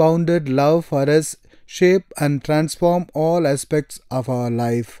unbounded love for us shape and transform all aspects of our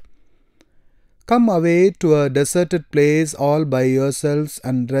life. Come away to a deserted place all by yourselves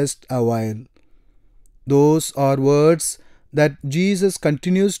and rest a while. Those are words that Jesus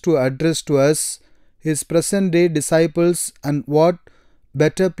continues to address to us, His present-day disciples, and what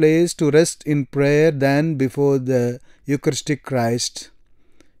better place to rest in prayer than before the Eucharistic Christ.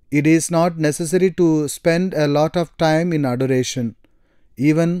 It is not necessary to spend a lot of time in adoration.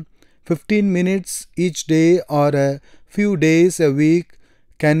 Even 15 minutes each day or a few days a week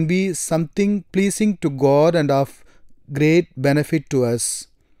can be something pleasing to God and of great benefit to us.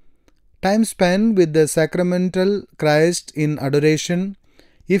 Time spent with the sacramental Christ in adoration,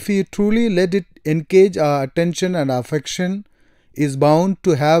 if we truly let it engage our attention and affection, is bound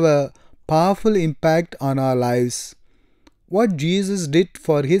to have a powerful impact on our lives. What Jesus did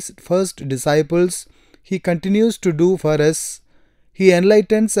for His first disciples, He continues to do for us. He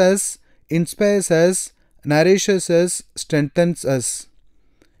enlightens us, inspires us, nourishes us, strengthens us.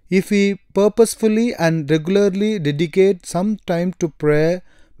 If we purposefully and regularly dedicate some time to prayer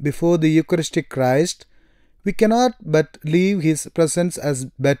before the Eucharistic Christ, we cannot but leave His presence as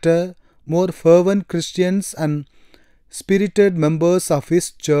better, more fervent Christians and spirited members of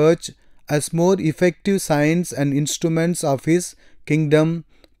His Church, as more effective signs and instruments of His kingdom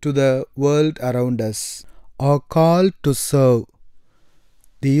to the world around us. Our call to serve.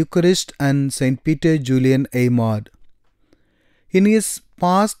 The Eucharist and St. Peter Julian Eymard. In his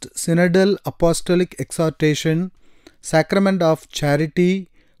past synodal apostolic exhortation, Sacrament of Charity,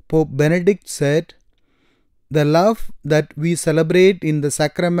 Pope Benedict said, "The love that we celebrate in the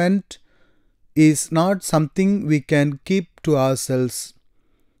sacrament is not something we can keep to ourselves.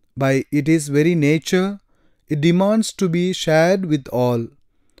 By its very nature, it demands to be shared with all.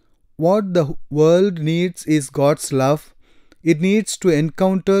 What the world needs is God's love. It needs to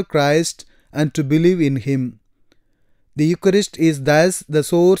encounter Christ and to believe in Him. The Eucharist is thus the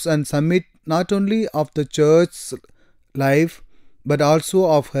source and summit not only of the Church's life, but also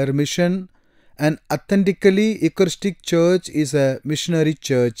of her mission. An authentically Eucharistic Church is a missionary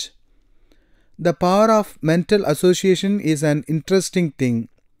church." The power of mental association is an interesting thing.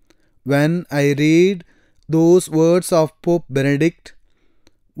 When I read those words of Pope Benedict,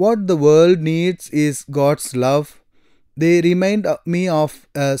 "What the world needs is God's love," they remind me of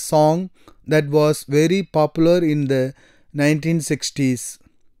a song that was very popular in the 1960s.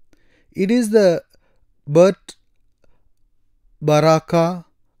 It is the Burt Baraka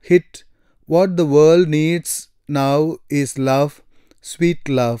hit, "What the world needs now is love, sweet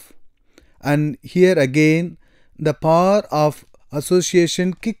love." And here again, the power of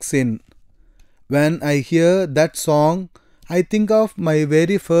association kicks in. When I hear that song, I think of my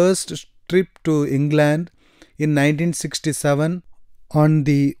very first trip to England in 1967 on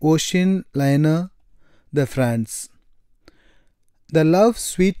the ocean liner, the France. The "Love,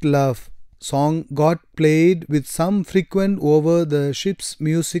 Sweet Love" song got played with some frequent over the ship's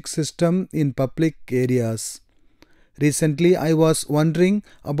music system in public areas. Recently, I was wondering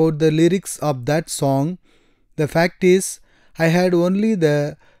about the lyrics of that song. The fact is, I had only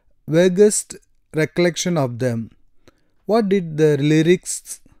the vaguest recollection of them. What did the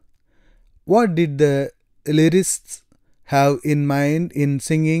lyrics have in mind in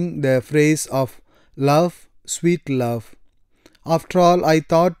singing the phrase of "love, sweet love"? After all, I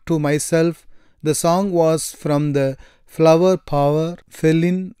thought to myself, the song was from the Flower Power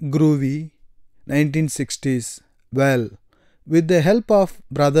Felin Groovy 1960s. Well, with the help of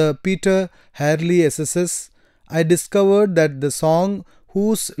Brother Peter Harley SSS, I discovered that the song,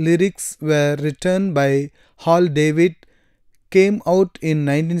 whose lyrics were written by Hal David, came out in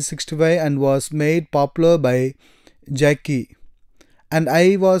 1965 and was made popular by Jackie. And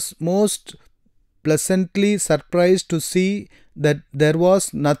I was most pleasantly surprised to see that there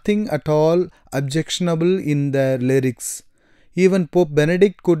was nothing at all objectionable in the lyrics. Even Pope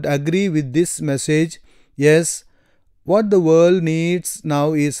Benedict could agree with this message. Yes, what the world needs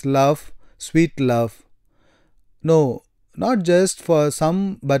now is love, sweet love. No, not just for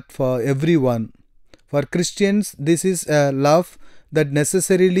some, but for everyone. For Christians, this is a love that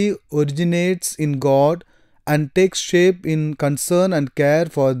necessarily originates in God and takes shape in concern and care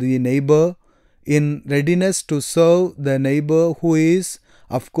for the neighbor, in readiness to serve the neighbor, who is,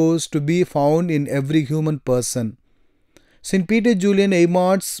 of course, to be found in every human person. St. Peter Julian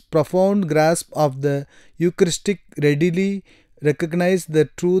Eymard's profound grasp of the Eucharistic readily recognized the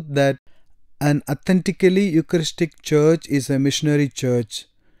truth that an authentically Eucharistic church is a missionary church.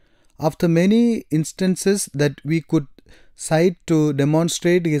 Of the many instances that we could side to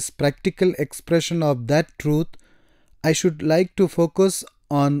demonstrate his practical expression of that truth, I should like to focus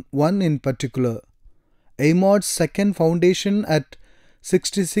on one in particular. Eymard's second foundation at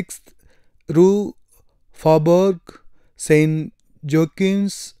 66th Rue Faubourg St.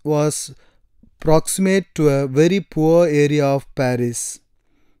 Joachim's was proximate to a very poor area of Paris.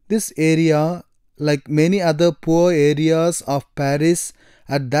 This area, like many other poor areas of Paris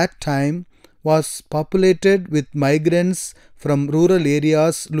at that time, was populated with migrants from rural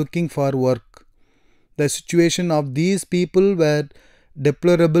areas looking for work. The situation of these people were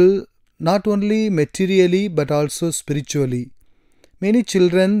deplorable not only materially but also spiritually. Many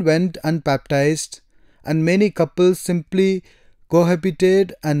children went unbaptized, and many couples simply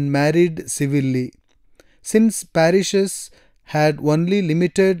cohabited and married civilly. Since parishes had only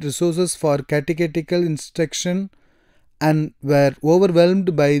limited resources for catechetical instruction and were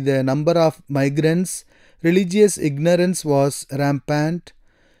overwhelmed by the number of migrants, religious ignorance was rampant.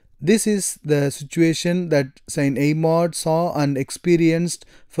 This is the situation that St.Eymard saw and experienced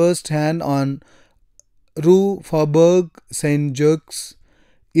firsthand on Rue Faubourg Saint-Jacques.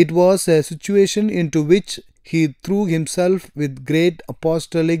 It was a situation into which he threw himself with great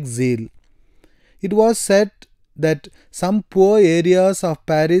apostolic zeal. It was said that some poor areas of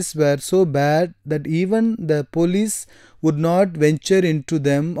Paris were so bad that even the police would not venture into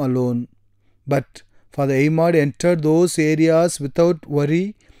them alone. But Father Eymard entered those areas without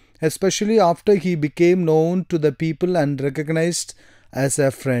worry, especially after he became known to the people and recognized as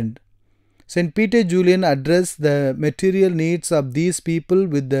a friend. St. Peter Julian addressed the material needs of these people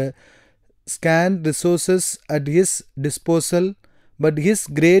with the scant resources at his disposal, but his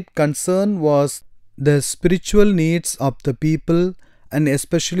great concern was the spiritual needs of the people, and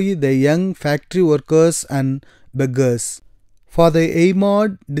especially the young factory workers and beggars. Father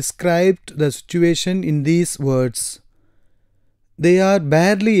Eymard described the situation in these words: "They are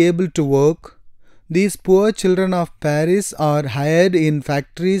barely able to work. These poor children of Paris are hired in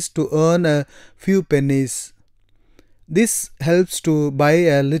factories to earn a few pennies. This helps to buy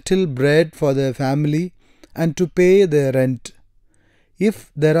a little bread for the family and to pay the rent.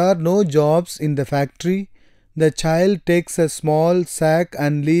 If there are no jobs in the factory, the child takes a small sack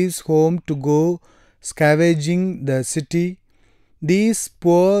and leaves home to go scavenging the city. These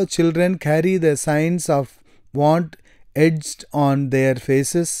poor children carry the signs of want etched on their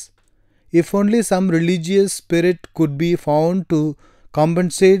faces. If only some religious spirit could be found to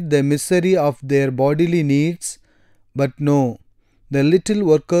compensate the misery of their bodily needs. But no, the little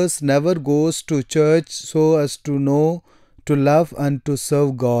workers never goes to church so as to know, to love and to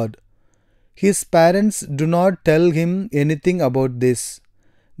serve God. His parents do not tell him anything about this.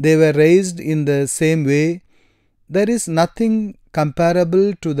 They were raised in the same way. There is nothing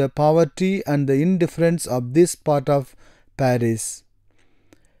comparable to the poverty and the indifference of this part of Paris."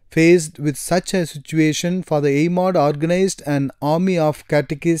 Faced with such a situation, Father Eymard organized an army of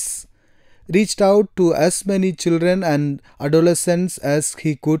catechists, reached out to as many children and adolescents as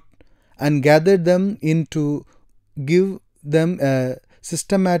he could, and gathered them in to give them a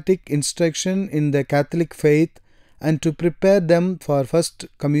systematic instruction in the Catholic faith and to prepare them for First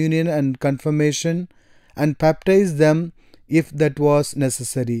Communion and Confirmation and baptize them if that was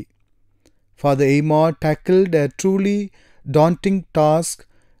necessary. Father Eymard tackled a truly daunting task,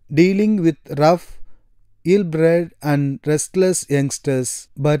 dealing with rough, ill-bred and restless youngsters,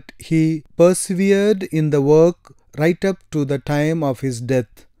 but he persevered in the work right up to the time of his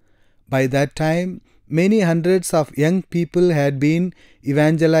death. By that time, many hundreds of young people had been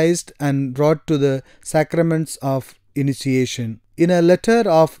evangelized and brought to the sacraments of initiation. In a letter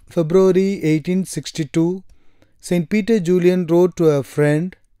of February 1862, St. Peter Julian wrote to a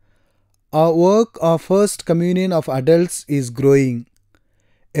friend, "Our work of First Communion of adults is growing.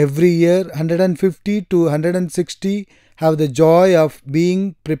 Every year, 150 to 160 have the joy of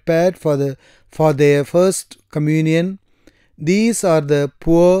being prepared for their First Communion. These are the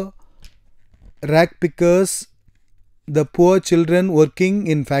poor rag pickers, the poor children working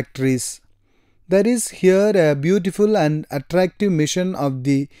in factories. There is here a beautiful and attractive mission of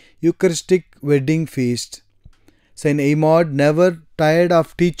the Eucharistic wedding feast." St. Eymard never tired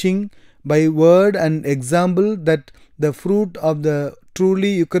of teaching by word and example that the fruit of the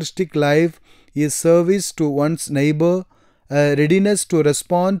truly Eucharistic life is service to one's neighbor, a readiness to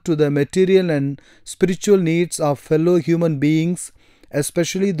respond to the material and spiritual needs of fellow human beings,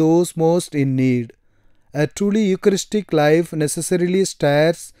 especially those most in need. A truly Eucharistic life necessarily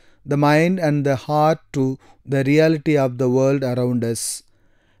stirs the mind and the heart to the reality of the world around us.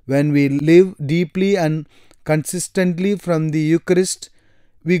 When we live deeply and consistently from the Eucharist,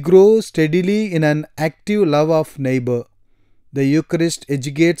 we grow steadily in an active love of neighbor. The Eucharist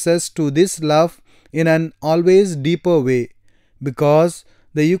educates us to this love in an always deeper way, because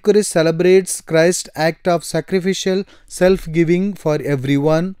the Eucharist celebrates Christ's act of sacrificial self-giving for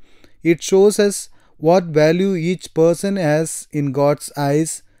everyone. It shows us what value each person has in God's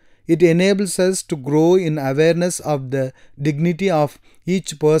eyes. It enables us to grow in awareness of the dignity of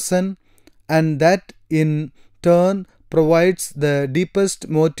each person, and that in turn provides the deepest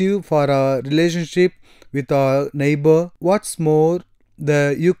motive for our relationship with our neighbor. What's more,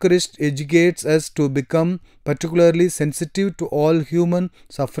 the Eucharist educates us to become particularly sensitive to all human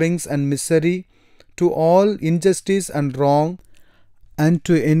sufferings and misery, to all injustice and wrong, and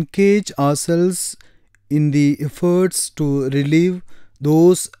to engage ourselves in the efforts to relieve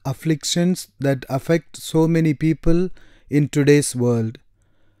those afflictions that affect so many people in today's world.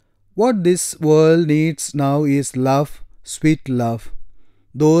 What this world needs now is love, sweet love.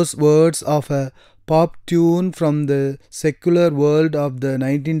 Those words of a pop tune from the secular world of the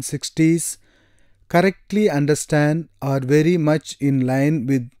 1960s, correctly understand, are very much in line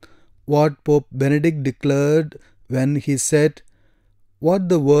with what Pope Benedict declared when he said, "What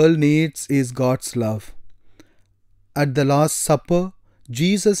the world needs is God's love." At the Last Supper,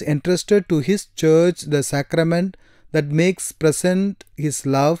 Jesus entrusted to his church the sacrament that makes present his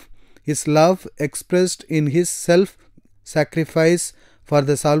love expressed in his self-sacrifice for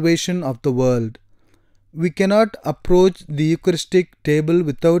the salvation of the world. We cannot approach the Eucharistic table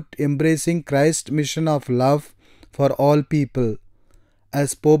without embracing Christ's mission of love for all people.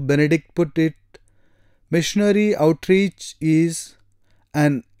 As Pope Benedict put it, missionary outreach is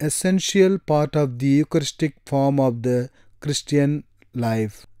an essential part of the Eucharistic form of the Christian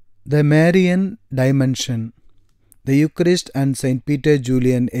life. The Marian dimension, the Eucharist and St. Peter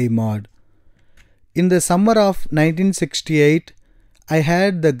Julian Eymard. In the summer of 1968, I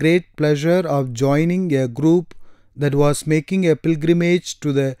had the great pleasure of joining a group that was making a pilgrimage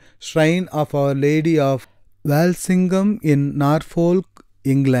to the shrine of Our Lady of Walsingham in Norfolk,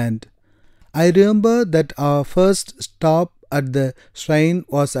 England. I remember that our first stop at the shrine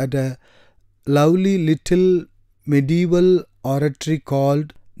was at a lovely little medieval oratory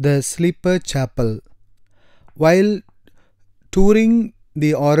called the Sleeper Chapel. While touring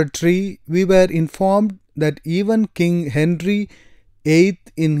the oratory, we were informed that even King Henry VIII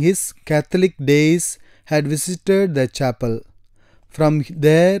in his Catholic days had visited the chapel. From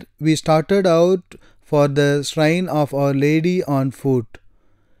there, we started out for the shrine of Our Lady on foot.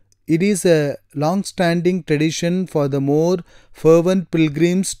 It is a long-standing tradition for the more fervent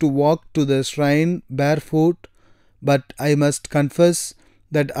pilgrims to walk to the shrine barefoot, but I must confess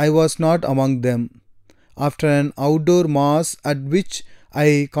that I was not among them. After an outdoor mass at which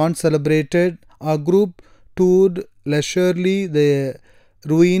I concelebrated, our group toured leisurely the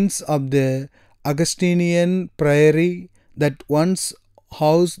ruins of the Augustinian priory that once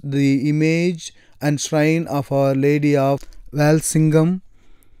housed the image and shrine of Our Lady of Walsingham.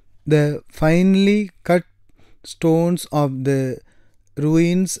 The finely cut stones of the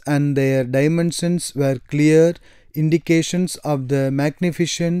ruins and their dimensions were clear indications of the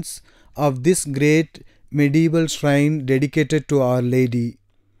magnificence of this great medieval shrine dedicated to Our Lady.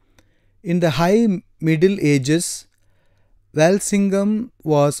 In the high Middle Ages, Walsingham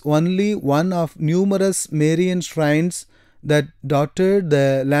was only one of numerous Marian shrines that dotted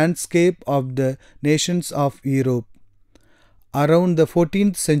the landscape of the nations of Europe. Around the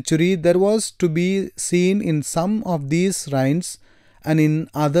 14th century, there was to be seen in some of these shrines and in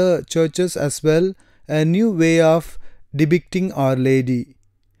other churches as well a new way of depicting Our Lady.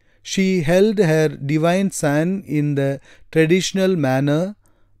 She held her divine Son in the traditional manner,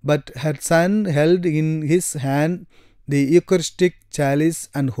 but her Son held in his hand the Eucharistic chalice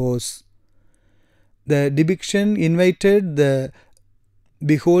and horse. The depiction invited the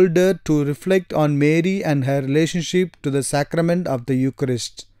beholder to reflect on Mary and her relationship to the sacrament of the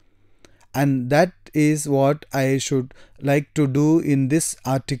Eucharist. And that is what I should like to do in this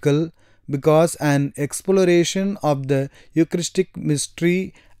article, because an exploration of the Eucharistic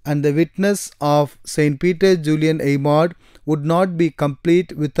mystery and the witness of St. Peter Julian Eymard would not be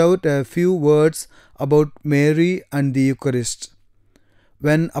complete without a few words about Mary and the Eucharist.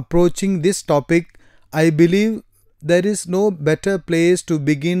 When approaching this topic, I believe there is no better place to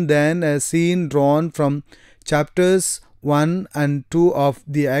begin than a scene drawn from chapters 1 and 2 of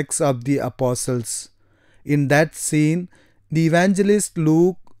the Acts of the Apostles. In that scene, the evangelist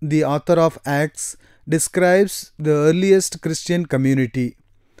Luke, the author of Acts, describes the earliest Christian community.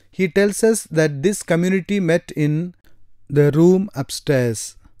 He tells us that this community met in the room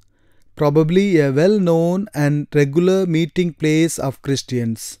upstairs, probably a well-known and regular meeting place of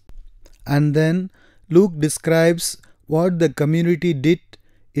Christians. And then Luke describes what the community did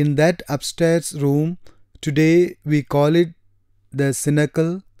in that upstairs room. Today we call it the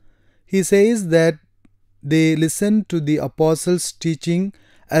cenacle. He says that they listened to the apostles' teaching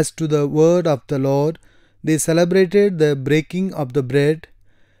as to the word of the Lord. They celebrated the breaking of the bread,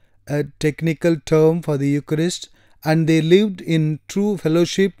 a technical term for the Eucharist, and they lived in true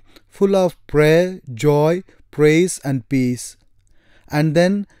fellowship, full of prayer, joy, praise, and peace. And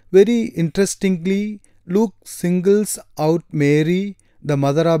then, very interestingly, Luke singles out Mary, the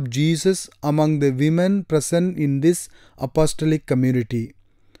mother of Jesus, among the women present in this apostolic community.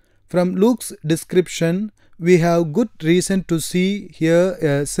 From Luke's description, we have good reason to see here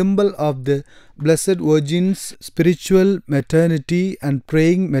a symbol of the Blessed Virgin's spiritual maternity and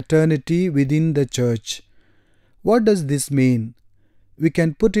praying maternity within the Church. What does this mean? We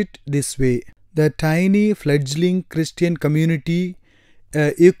can put it this way. The tiny fledgling Christian community,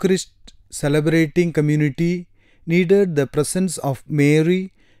 a Eucharist celebrating community, needed the presence of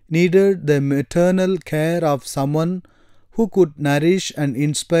Mary, needed the maternal care of someone who could nourish and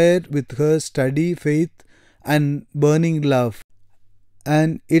inspire with her steady faith and burning love.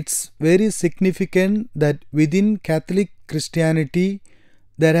 And it's very significant that within Catholic Christianity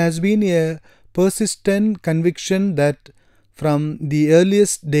there has been a persistent conviction that from the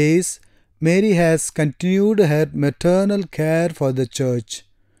earliest days Mary has continued her maternal care for the Church.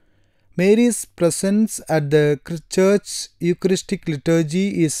 Mary's presence at the Church Eucharistic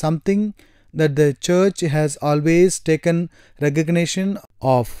liturgy is something that the Church has always taken recognition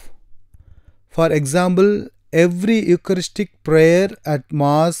of. For example, every Eucharistic prayer at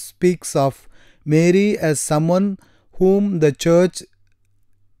Mass speaks of Mary as someone whom the Church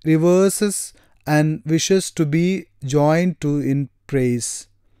reveres and wishes to be joined to in praise.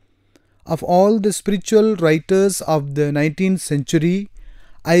 Of all the spiritual writers of the 19th century,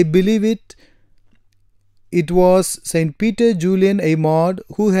 I believe it was St. St.Eymard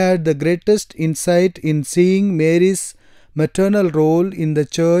who had the greatest insight in seeing Mary's maternal role in the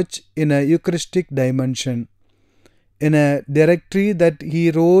Church in a Eucharistic dimension. In a directory that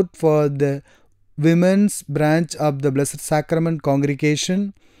he wrote for the women's branch of the Blessed Sacrament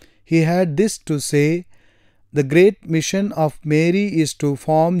congregation, he had this to say: "The great mission of Mary is to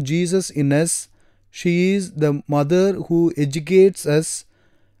form Jesus in us. She is the mother who educates us,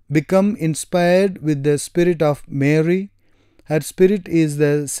 become inspired with the spirit of Mary. Her spirit is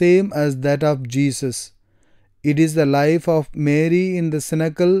the same as that of Jesus. It is the life of Mary in the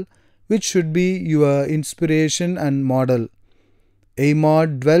cenacle which should be your inspiration and model."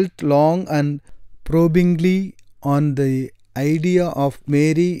 Eymard dwelt long and probingly on the idea of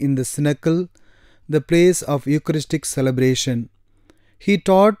Mary in the cenacle, the place of Eucharistic celebration. He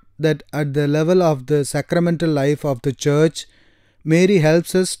taught that at the level of the sacramental life of the Church, Mary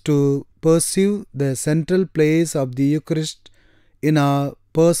helps us to perceive the central place of the Eucharist in our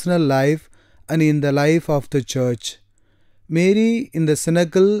personal life and in the life of the Church. Mary in the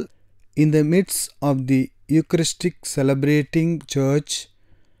cenacle, in the midst of the Eucharistic celebrating Church,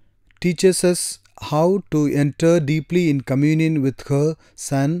 teaches us how to enter deeply in communion with her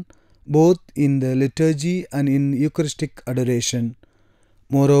Son, both in the liturgy and in Eucharistic adoration.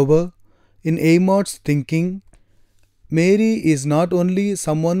 Moreover, in Eymard's thinking, Mary is not only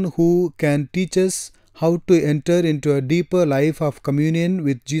someone who can teach us how to enter into a deeper life of communion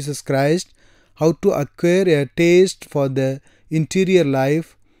with Jesus Christ, how to acquire a taste for the interior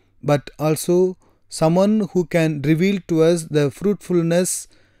life, but also someone who can reveal to us the fruitfulness,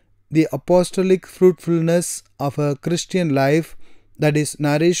 the apostolic fruitfulness of a Christian life that is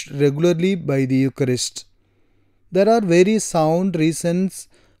nourished regularly by the Eucharist. There are very sound reasons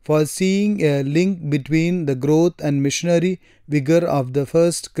for seeing a link between the growth and missionary vigor of the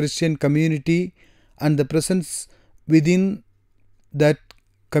first Christian community and the presence within that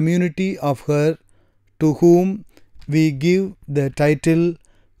community of her to whom we give the title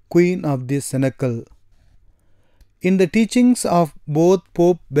Queen of the Cenacle. In the teachings of both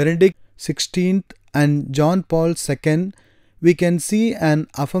Pope Benedict XVI and John Paul II, we can see an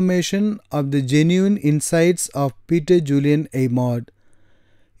affirmation of the genuine insights of Peter Julian Eymard.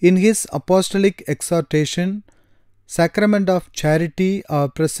 In his apostolic exhortation, Sacrament of Charity, our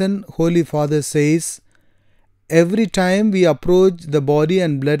present Holy Father says, "Every time we approach the body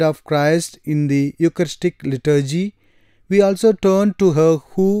and blood of Christ in the Eucharistic liturgy, we also turn to her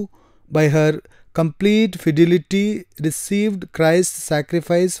who, by her complete fidelity, received Christ's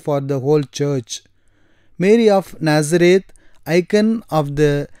sacrifice for the whole Church. Mary of Nazareth, icon of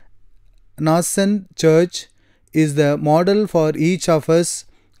the nascent Church, is the model for each of us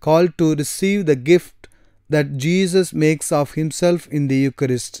called to receive the gift that Jesus makes of himself in the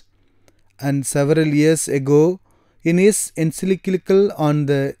Eucharist." And several years ago, In his encyclical on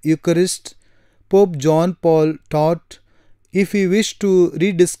the Eucharist, Pope John Paul taught, if we wish to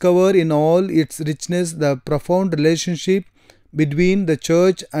rediscover in all its richness the profound relationship between the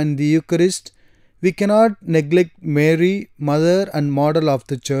Church and the Eucharist, we cannot neglect Mary, mother and model of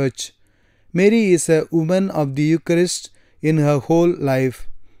the Church. Mary is a woman of the Eucharist in her whole life.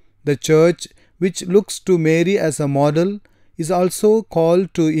 The Church, which looks to Mary as a model, is also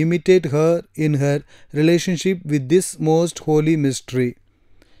called to imitate her in her relationship with this most holy mystery.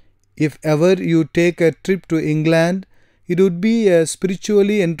 If ever you take a trip to England, it would be a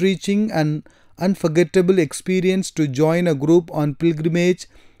spiritually enriching and unforgettable experience to join a group on pilgrimage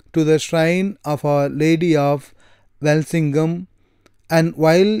to the shrine of Our Lady of Walsingham, and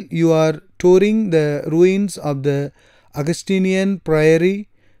while you are touring the ruins of the Augustinian Priory,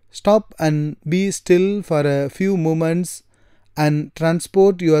 stop and be still for a few moments and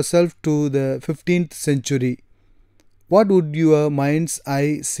transport yourself to the 15th century. What would your mind's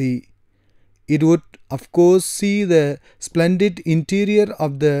eye see? It would, of course, see the splendid interior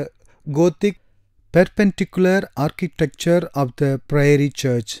of the Gothic Perpendicular architecture of the Priory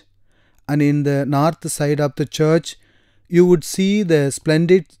Church, and in the north side of the church you would see the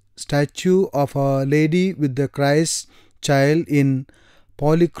splendid statue of Our Lady with the Christ child in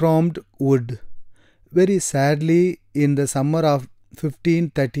polychromed wood. Very sadly, in the summer of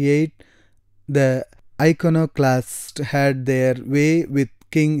 1538, the iconoclasts had their way with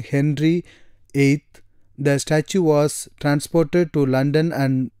King Henry VIII. The statue was transported to London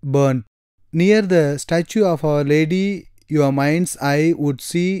and burnt. Near the statue of Our Lady, your mind's eye would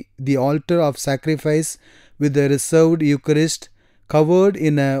see the altar of sacrifice with the reserved Eucharist covered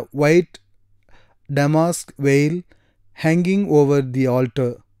in a white damask veil hanging over the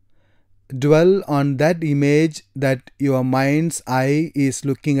altar. Dwell on that image that your mind's eye is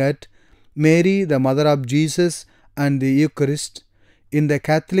looking at, Mary, the mother of Jesus, and the Eucharist. In the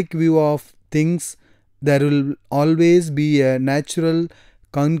Catholic view of things, there will always be a natural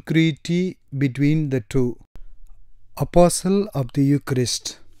concreity between the two. Apostle of the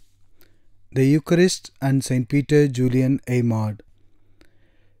Eucharist. The Eucharist and St. Peter Julian Eymard.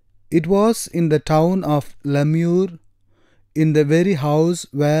 It was in the town of Lamure, in the very house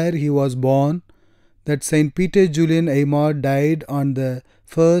where he was born, that St. Peter Julian Eymard died on the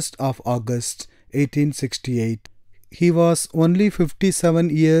 1st of August 1868. He was only 57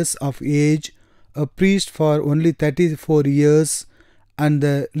 years of age, a priest for only 34 years, and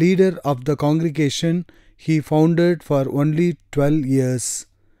the leader of the congregation he founded for only 12 years.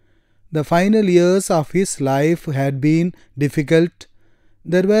 The final years of his life had been difficult.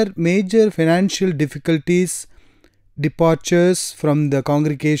 There were major financial difficulties, departures from the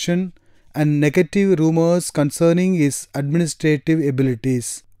congregation, and negative rumors concerning his administrative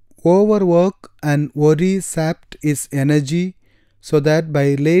abilities. Overwork and worry sapped his energy, so that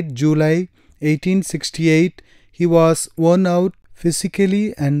by late July 1868 he was worn out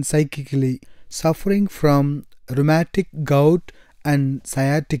physically and psychically. Suffering from rheumatic gout and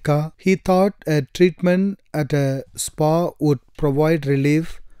sciatica, he thought a treatment at a spa would provide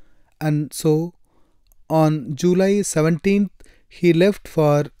relief, and so on July 17th he left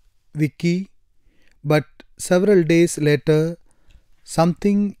for Vicky, but several days later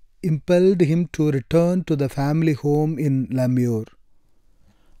something impelled him to return to the family home in Lamure.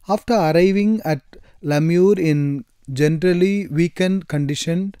 After arriving at Lamure in generally weakened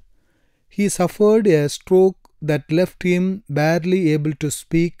condition, he suffered a stroke that left him barely able to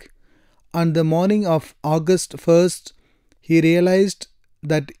speak. On the morning of August 1st, he realized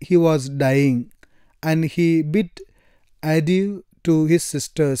that he was dying, and he bid adieu to his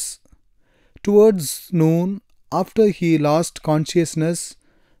sisters. Towards noon, after he lost consciousness,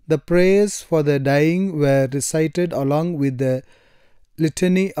 the prayers for the dying were recited along with the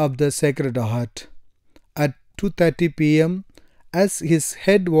Litany of the Sacred Heart. At 2:30 p.m., as his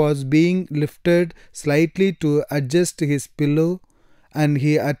head was being lifted slightly to adjust his pillow, and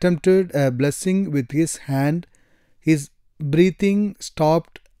he attempted a blessing with his hand, his breathing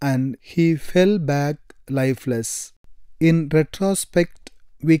stopped and he fell back lifeless. In retrospect,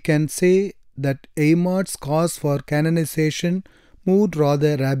 we can say that Eymard's cause for canonization moved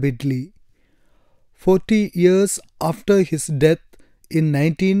rather rapidly. 40 years after his death in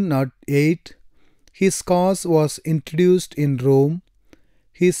 1908, his cause was introduced in Rome.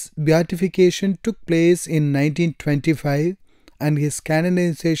 His beatification took place in 1925, and his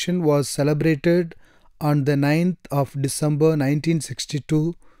canonization was celebrated on the 9th of December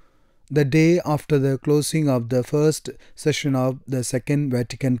 1962, the day after the closing of the first session of the Second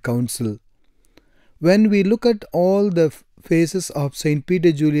Vatican Council. When we look at all the phases of St.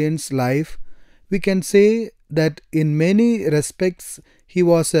 Peter Julian's life, we can say that in many respects he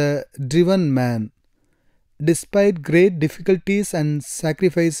was a driven man. Despite great difficulties and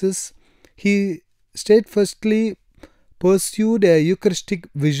sacrifices, he steadfastly pursued a Eucharistic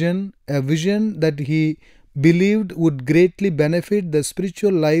vision, a vision that he believed would greatly benefit the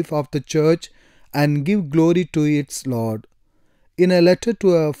spiritual life of the Church and give glory to its Lord. In a letter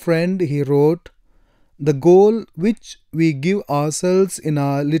to a friend, he wrote, "The goal which we give ourselves in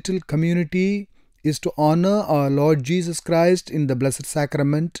our little community is to honor our Lord Jesus Christ in the Blessed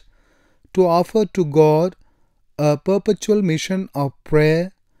Sacrament, to offer to God a perpetual mission of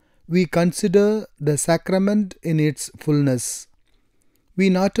prayer. We consider the sacrament in its fullness. We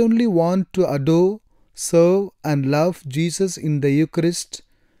not only want to adore, serve and love Jesus in the Eucharist,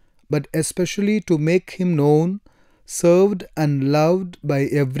 but especially to make him known, served and loved by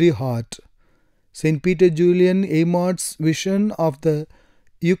every heart." St. Peter Julian Eymard's vision of the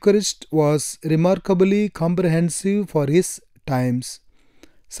Eucharist was remarkably comprehensive for his times.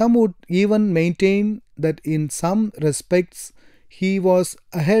 Some would even maintain that in some respects he was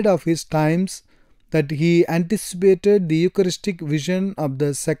ahead of his times, that he anticipated the Eucharistic vision of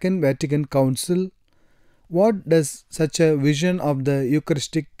the Second Vatican Council. What does such a vision of the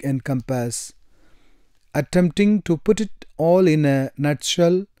Eucharistic encompass? Attempting to put it all in a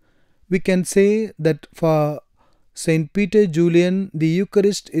nutshell, we can say that for St. Peter Julian, the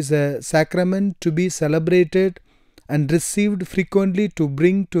Eucharist is a sacrament to be celebrated and received frequently to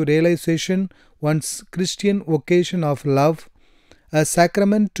bring to realization one's Christian vocation of love, a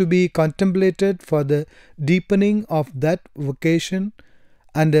sacrament to be contemplated for the deepening of that vocation,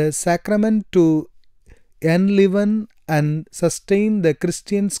 and a sacrament to enliven and sustain the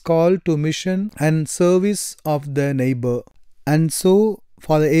Christian's call to mission and service of the neighbor. And so,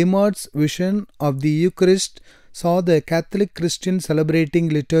 for the Eymard's vision of the Eucharist saw the Catholic Christian celebrating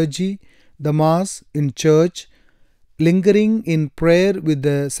liturgy, the Mass in church, lingering in prayer with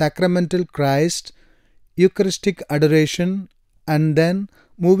the sacramental Christ, Eucharistic adoration, and then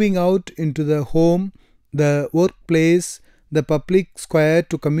moving out into the home, the workplace, the public square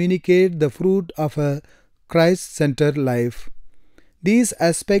to communicate the fruit of a Christ-centered life. These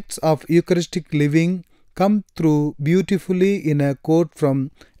aspects of Eucharistic living come through beautifully in a quote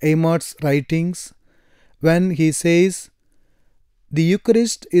from Eymard's writings when he says, "The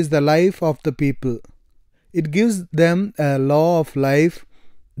Eucharist is the life of the people. It gives them a law of life,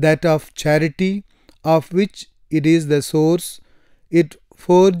 that of charity, of which it is the source. It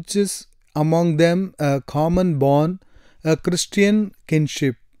forges among them a common bond, a Christian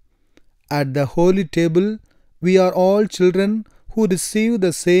kinship. At the holy table, we are all children who receive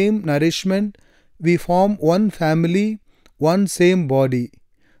the same nourishment. We form one family, one same body.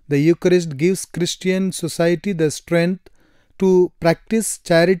 The Eucharist gives Christian society the strength to practice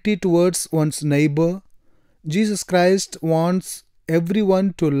charity towards one's neighbor. Jesus Christ wants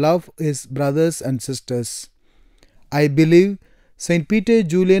everyone to love his brothers and sisters." I believe St. Peter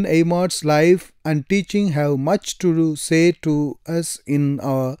Julian Eymard's life and teaching have much to say to us in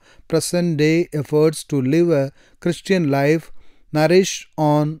our present day efforts to live a Christian life nourished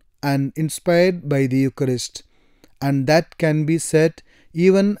on and inspired by the Eucharist. And that can be said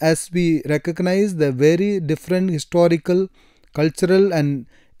even as we recognize the very different historical, cultural and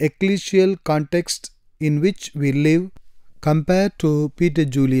ecclesial context in which we live compared to Peter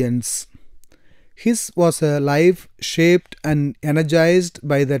Julian's. His was a life shaped and energized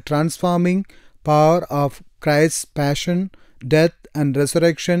by the transforming power of Christ's passion, death and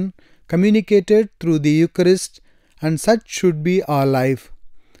resurrection communicated through the Eucharist, and such should be our life.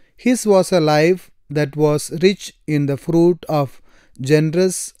 His was a life that was rich in the fruit of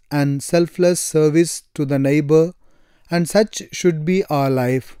generous and selfless service to the neighbor, and such should be our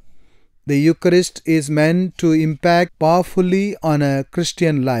life. The Eucharist is meant to impact powerfully on a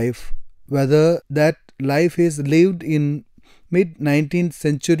Christian life, whether that life is lived in mid-19th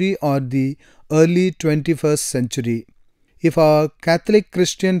century or the early 21st century. If our Catholic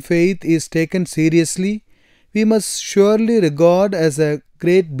Christian faith is taken seriously, we must surely regard as a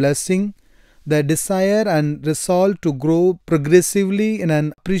great blessing the desire and resolve to grow progressively in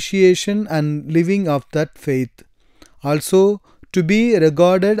an appreciation and living of that faith. Also, to be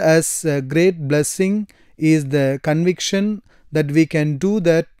regarded as a great blessing is the conviction that we can do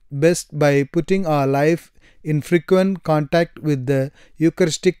that best by putting our life in frequent contact with the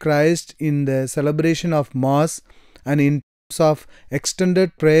Eucharistic Christ in the celebration of Mass and in terms of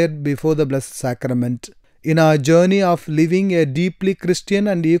extended prayer before the Blessed Sacrament. In our journey of living a deeply Christian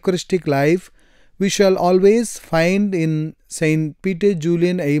and Eucharistic life, we shall always find in St. Peter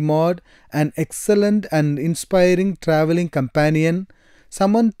Julian Eymard an excellent and inspiring travelling companion,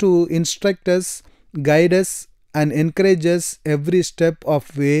 someone to instruct us guide us and encourage us every step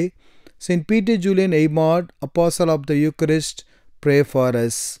of way. St. Peter Julian Eymard, Apostle of the Eucharist, pray for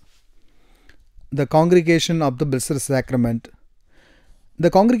us. The Congregation of the Blessed Sacrament. The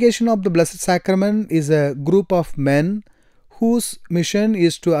Congregation of the Blessed Sacrament is a group of men whose mission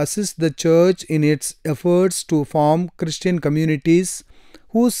is to assist the Church in its efforts to form Christian communities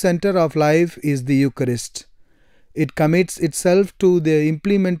whose center of life is the Eucharist. It commits itself to the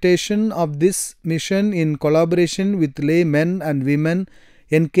implementation of this mission in collaboration with lay men and women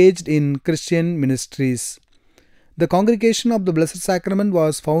engaged in Christian ministries. The Congregation of the Blessed Sacrament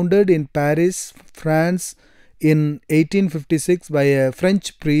was founded in Paris, France in 1856 by a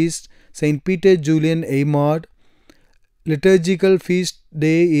French priest, St. Peter Julian Eymard. Liturgical feast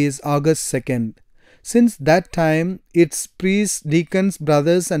day is August 2nd. Since that time, its priests, deacons,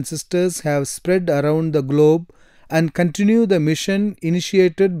 brothers and sisters have spread around the globe and continue the mission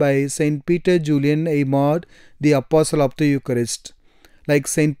initiated by St. Peter Julian Eymard, the Apostle of the Eucharist. Like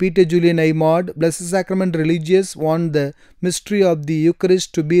St. Peter Julian Eymard, Blessed Sacrament religious want the mystery of the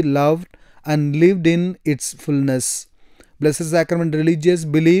Eucharist to be loved and lived in its fullness. Blessed Sacrament religious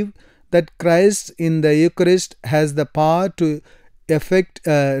believe that Christ in the Eucharist has the power to effect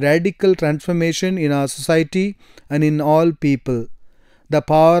a radical transformation in our society and in all people. The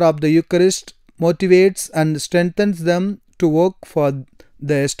power of the Eucharist motivates and strengthens them to work for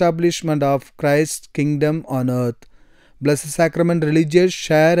the establishment of Christ's kingdom on earth. Blessed Sacrament religious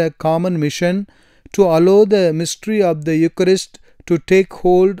share a common mission to allow the mystery of the Eucharist to take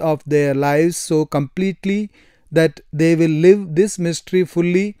hold of their lives so completely that they will live this mystery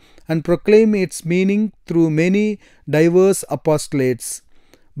fully and proclaim its meaning through many diverse apostolates.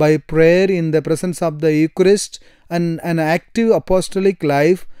 By prayer in the presence of the Eucharist and an active apostolic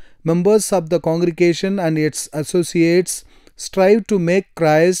life, members of the congregation and its associates strive to make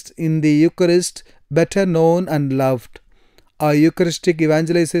Christ in the Eucharist better known and loved. Our Eucharistic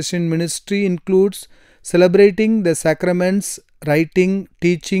evangelization ministry includes celebrating the sacraments, writing,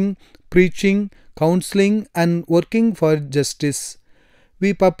 teaching, preaching, counseling, and working for justice.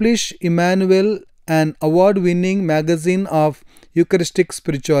 We publish Emmanuel, an award-winning magazine of Eucharistic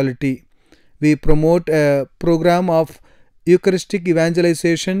spirituality. We promote a program of Eucharistic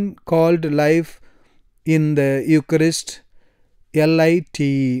evangelization called Life in the Eucharist,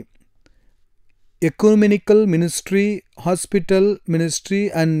 LITE. Ecumenical ministry, hospital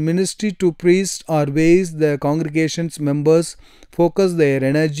ministry, and ministry to priests are ways the congregation's members focus their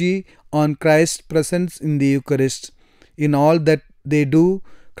energy on Christ's presence in the Eucharist. In all that they do,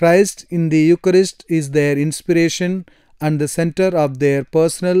 Christ in the Eucharist is their inspiration and the center of their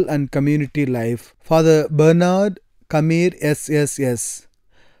personal and community life. Father Bernard Kamir SSS.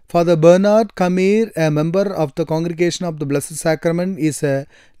 Father Bernard Kamir, a member of the Congregation of the Blessed Sacrament, is a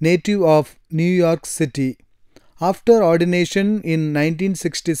native of New York City. After ordination in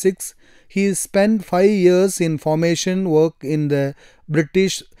 1966, he spent 5 years in formation work in the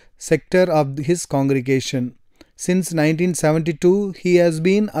British sector of his congregation. Since 1972, he has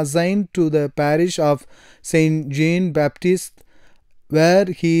been assigned to the parish of St. John Baptist, where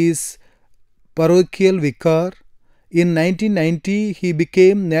he is parochial vicar. In 1990, he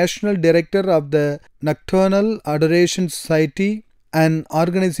became National Director of the Nocturnal Adoration Society, an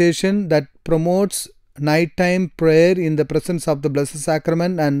organization that promotes nighttime prayer in the presence of the Blessed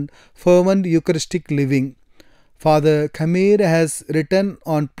Sacrament and fervent Eucharistic living. Father Kamir has written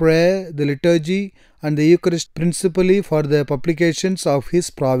on prayer, the liturgy, and the Eucharist principally for the publications of his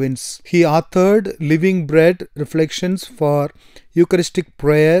province. He authored Living Bread Reflections for Eucharistic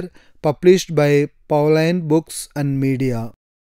Prayer, published by Pauline Books and Media.